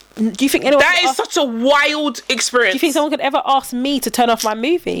you think anyone? That is such a wild experience. Do you think someone could ever ask me to turn off my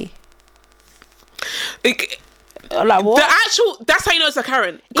movie? Like what? That's how you know it's a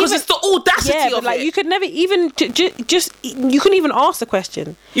Karen, because it's the audacity of like it. you could never even you couldn't even ask the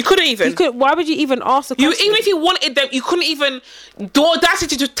question. You couldn't even. Why would you even ask the question? Even if you wanted them, you couldn't even. The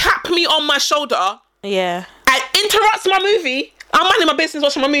audacity to tap me on my shoulder. Yeah. And interrupt my movie. I'm minding my business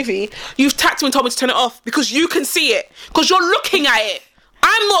watching my movie. You've tapped me and told me to turn it off because you can see it. Because you're looking at it.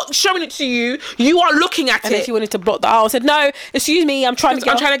 I'm not showing it to you. You are looking at it. And then she wanted to block the aisle. I said, "No, excuse me, I'm trying to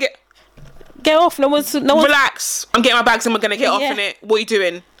get off. No one's relax. I'm getting my bags and we're gonna get off in it. What are you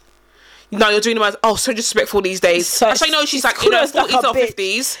doing? No, you're doing them as so disrespectful these days. So I know she's like in her 40s or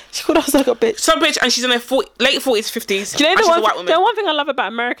 50s. She called us like a bitch. Some bitch, and she's in her late 40s, 50s. Do you know the one thing I love about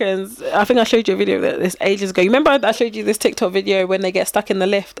Americans? I think I showed you a video of this ages ago. You remember I showed you this TikTok video when they get stuck in the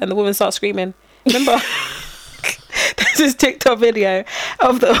lift and the woman starts screaming? Remember? There's this TikTok video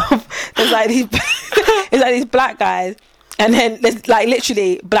there's like these black guys. And then there's like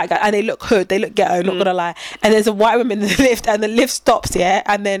literally black guys, and they look hood, they look ghetto, not gonna lie. And there's a white woman in the lift, and the lift stops, yeah.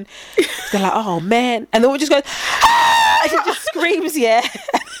 And then they're like, "Oh man!" And the woman just goes, "Ah!" And she just screams, yeah.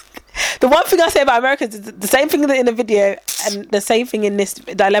 The one thing I say about Americans is the same thing in the video and the same thing in this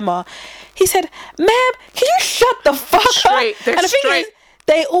dilemma. He said, "Ma'am, can you shut the fuck up?" And the thing is,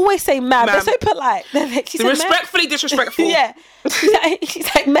 they always say "ma'am." They're so polite. They're respectfully disrespectful. Yeah. She's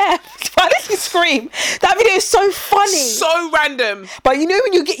like, "Ma'am, why did you scream?" That video is so funny. So random. But you know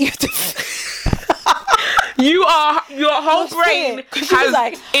when you get your whole brain has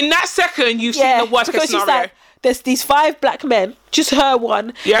like, in that second you've seen the worst case scenario. Like, there's these 5 black men, just her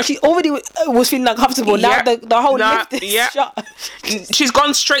one. Yeah. And she already was feeling uncomfortable. Now the whole lift is shut. She's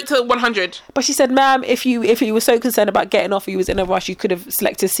gone straight to 100. But she said, "Ma'am, if you were so concerned about getting off or you was in a rush, you could have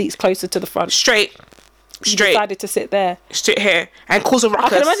selected seats closer to the front." Straight. You decided to sit there. Sit here and cause a ruckus. I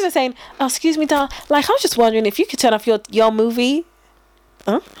can imagine her saying, "Oh, excuse me, darling. Like, I was just wondering if you could turn off your movie."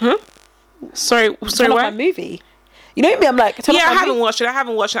 Huh? Sorry, turn off my movie. You know me? I'm like, I haven't watched it. I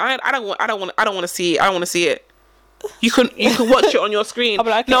don't want to see it. I don't want to see it. You can watch it on your screen.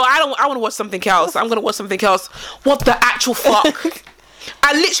 Like, okay. No, I want to watch something else. I'm gonna watch something else. What the actual fuck?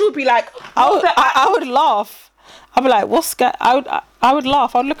 I literally would be like, I would laugh. I'd be like, "What's that?" I would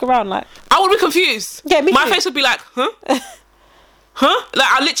laugh. I'd look around like, I would be confused. Yeah, me My too. face would be like, "Huh? Huh?" Like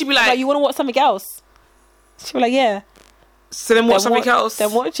I'd literally be like, "You want to watch something else?" She'd be like, "Yeah." So then watch something else.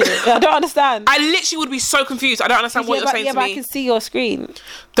 Then watch it. I don't understand. I literally would be so confused. I don't understand what you're saying to me. Yeah, but I can see your screen.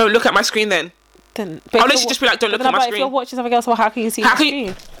 Don't look at my screen then. I'll literally just be like, "Don't look at my screen." If you're watching something else, well, how can you see your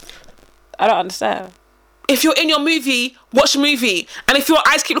screen? I don't understand. If you're in your movie, watch the movie. And if your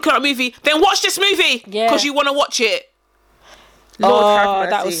eyes keep looking at a movie, then watch this movie. Yeah. Because you want to watch it. Lord,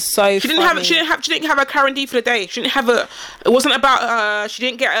 that was so She didn't have a Karen D for the day. She didn't have a. It wasn't about. She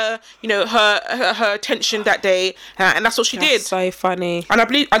didn't get her attention that day, and that's what she did. So funny. And I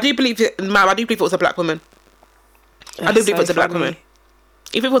do believe it, ma'am. I do believe it was a black woman. I do believe it was a black woman.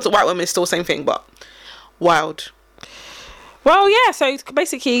 If it was a white woman, it's still the same thing. But wild. Well, yeah. So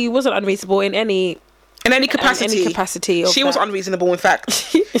basically, he wasn't unreasonable in any capacity. She was unreasonable. In fact,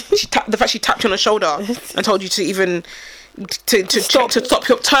 the fact she tapped you on the shoulder and told you to even. To stop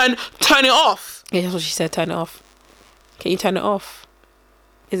your turn it off. Yeah, that's what she said. Turn it off. Can you turn it off?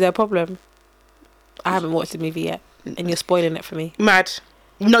 Is there a problem? I haven't watched the movie yet, and you're spoiling it for me. Mad.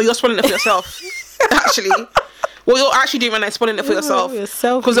 No, you're spoiling it for yourself. Actually, what you're actually doing right now is spoiling it for yourself.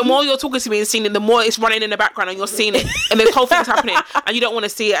 Because the more you're talking to me and seeing it, the more it's running in the background and you're seeing it, and this whole thing's happening, and you don't want to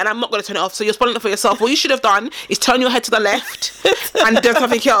see it, and I'm not going to turn it off. So you're spoiling it for yourself. What you should have done is turn your head to the left and do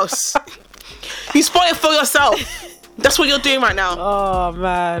something else. You spoil it for yourself. That's what you're doing right now. Oh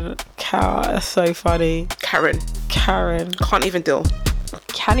man, Karen, that's so funny. Karen. Can't even deal.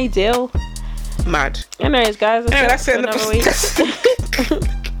 Can he deal? Mad. Anyways, guys. Anyway, that's it. Another week.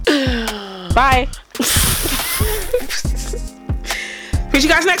 Bye. See you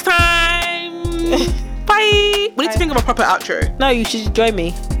guys next time. Bye. We need to think of a proper outro. No, you should join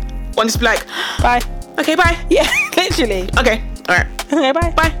me. One just be like, bye. Okay, bye. Yeah, literally. Okay, all right. Okay,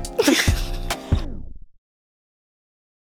 bye. Bye.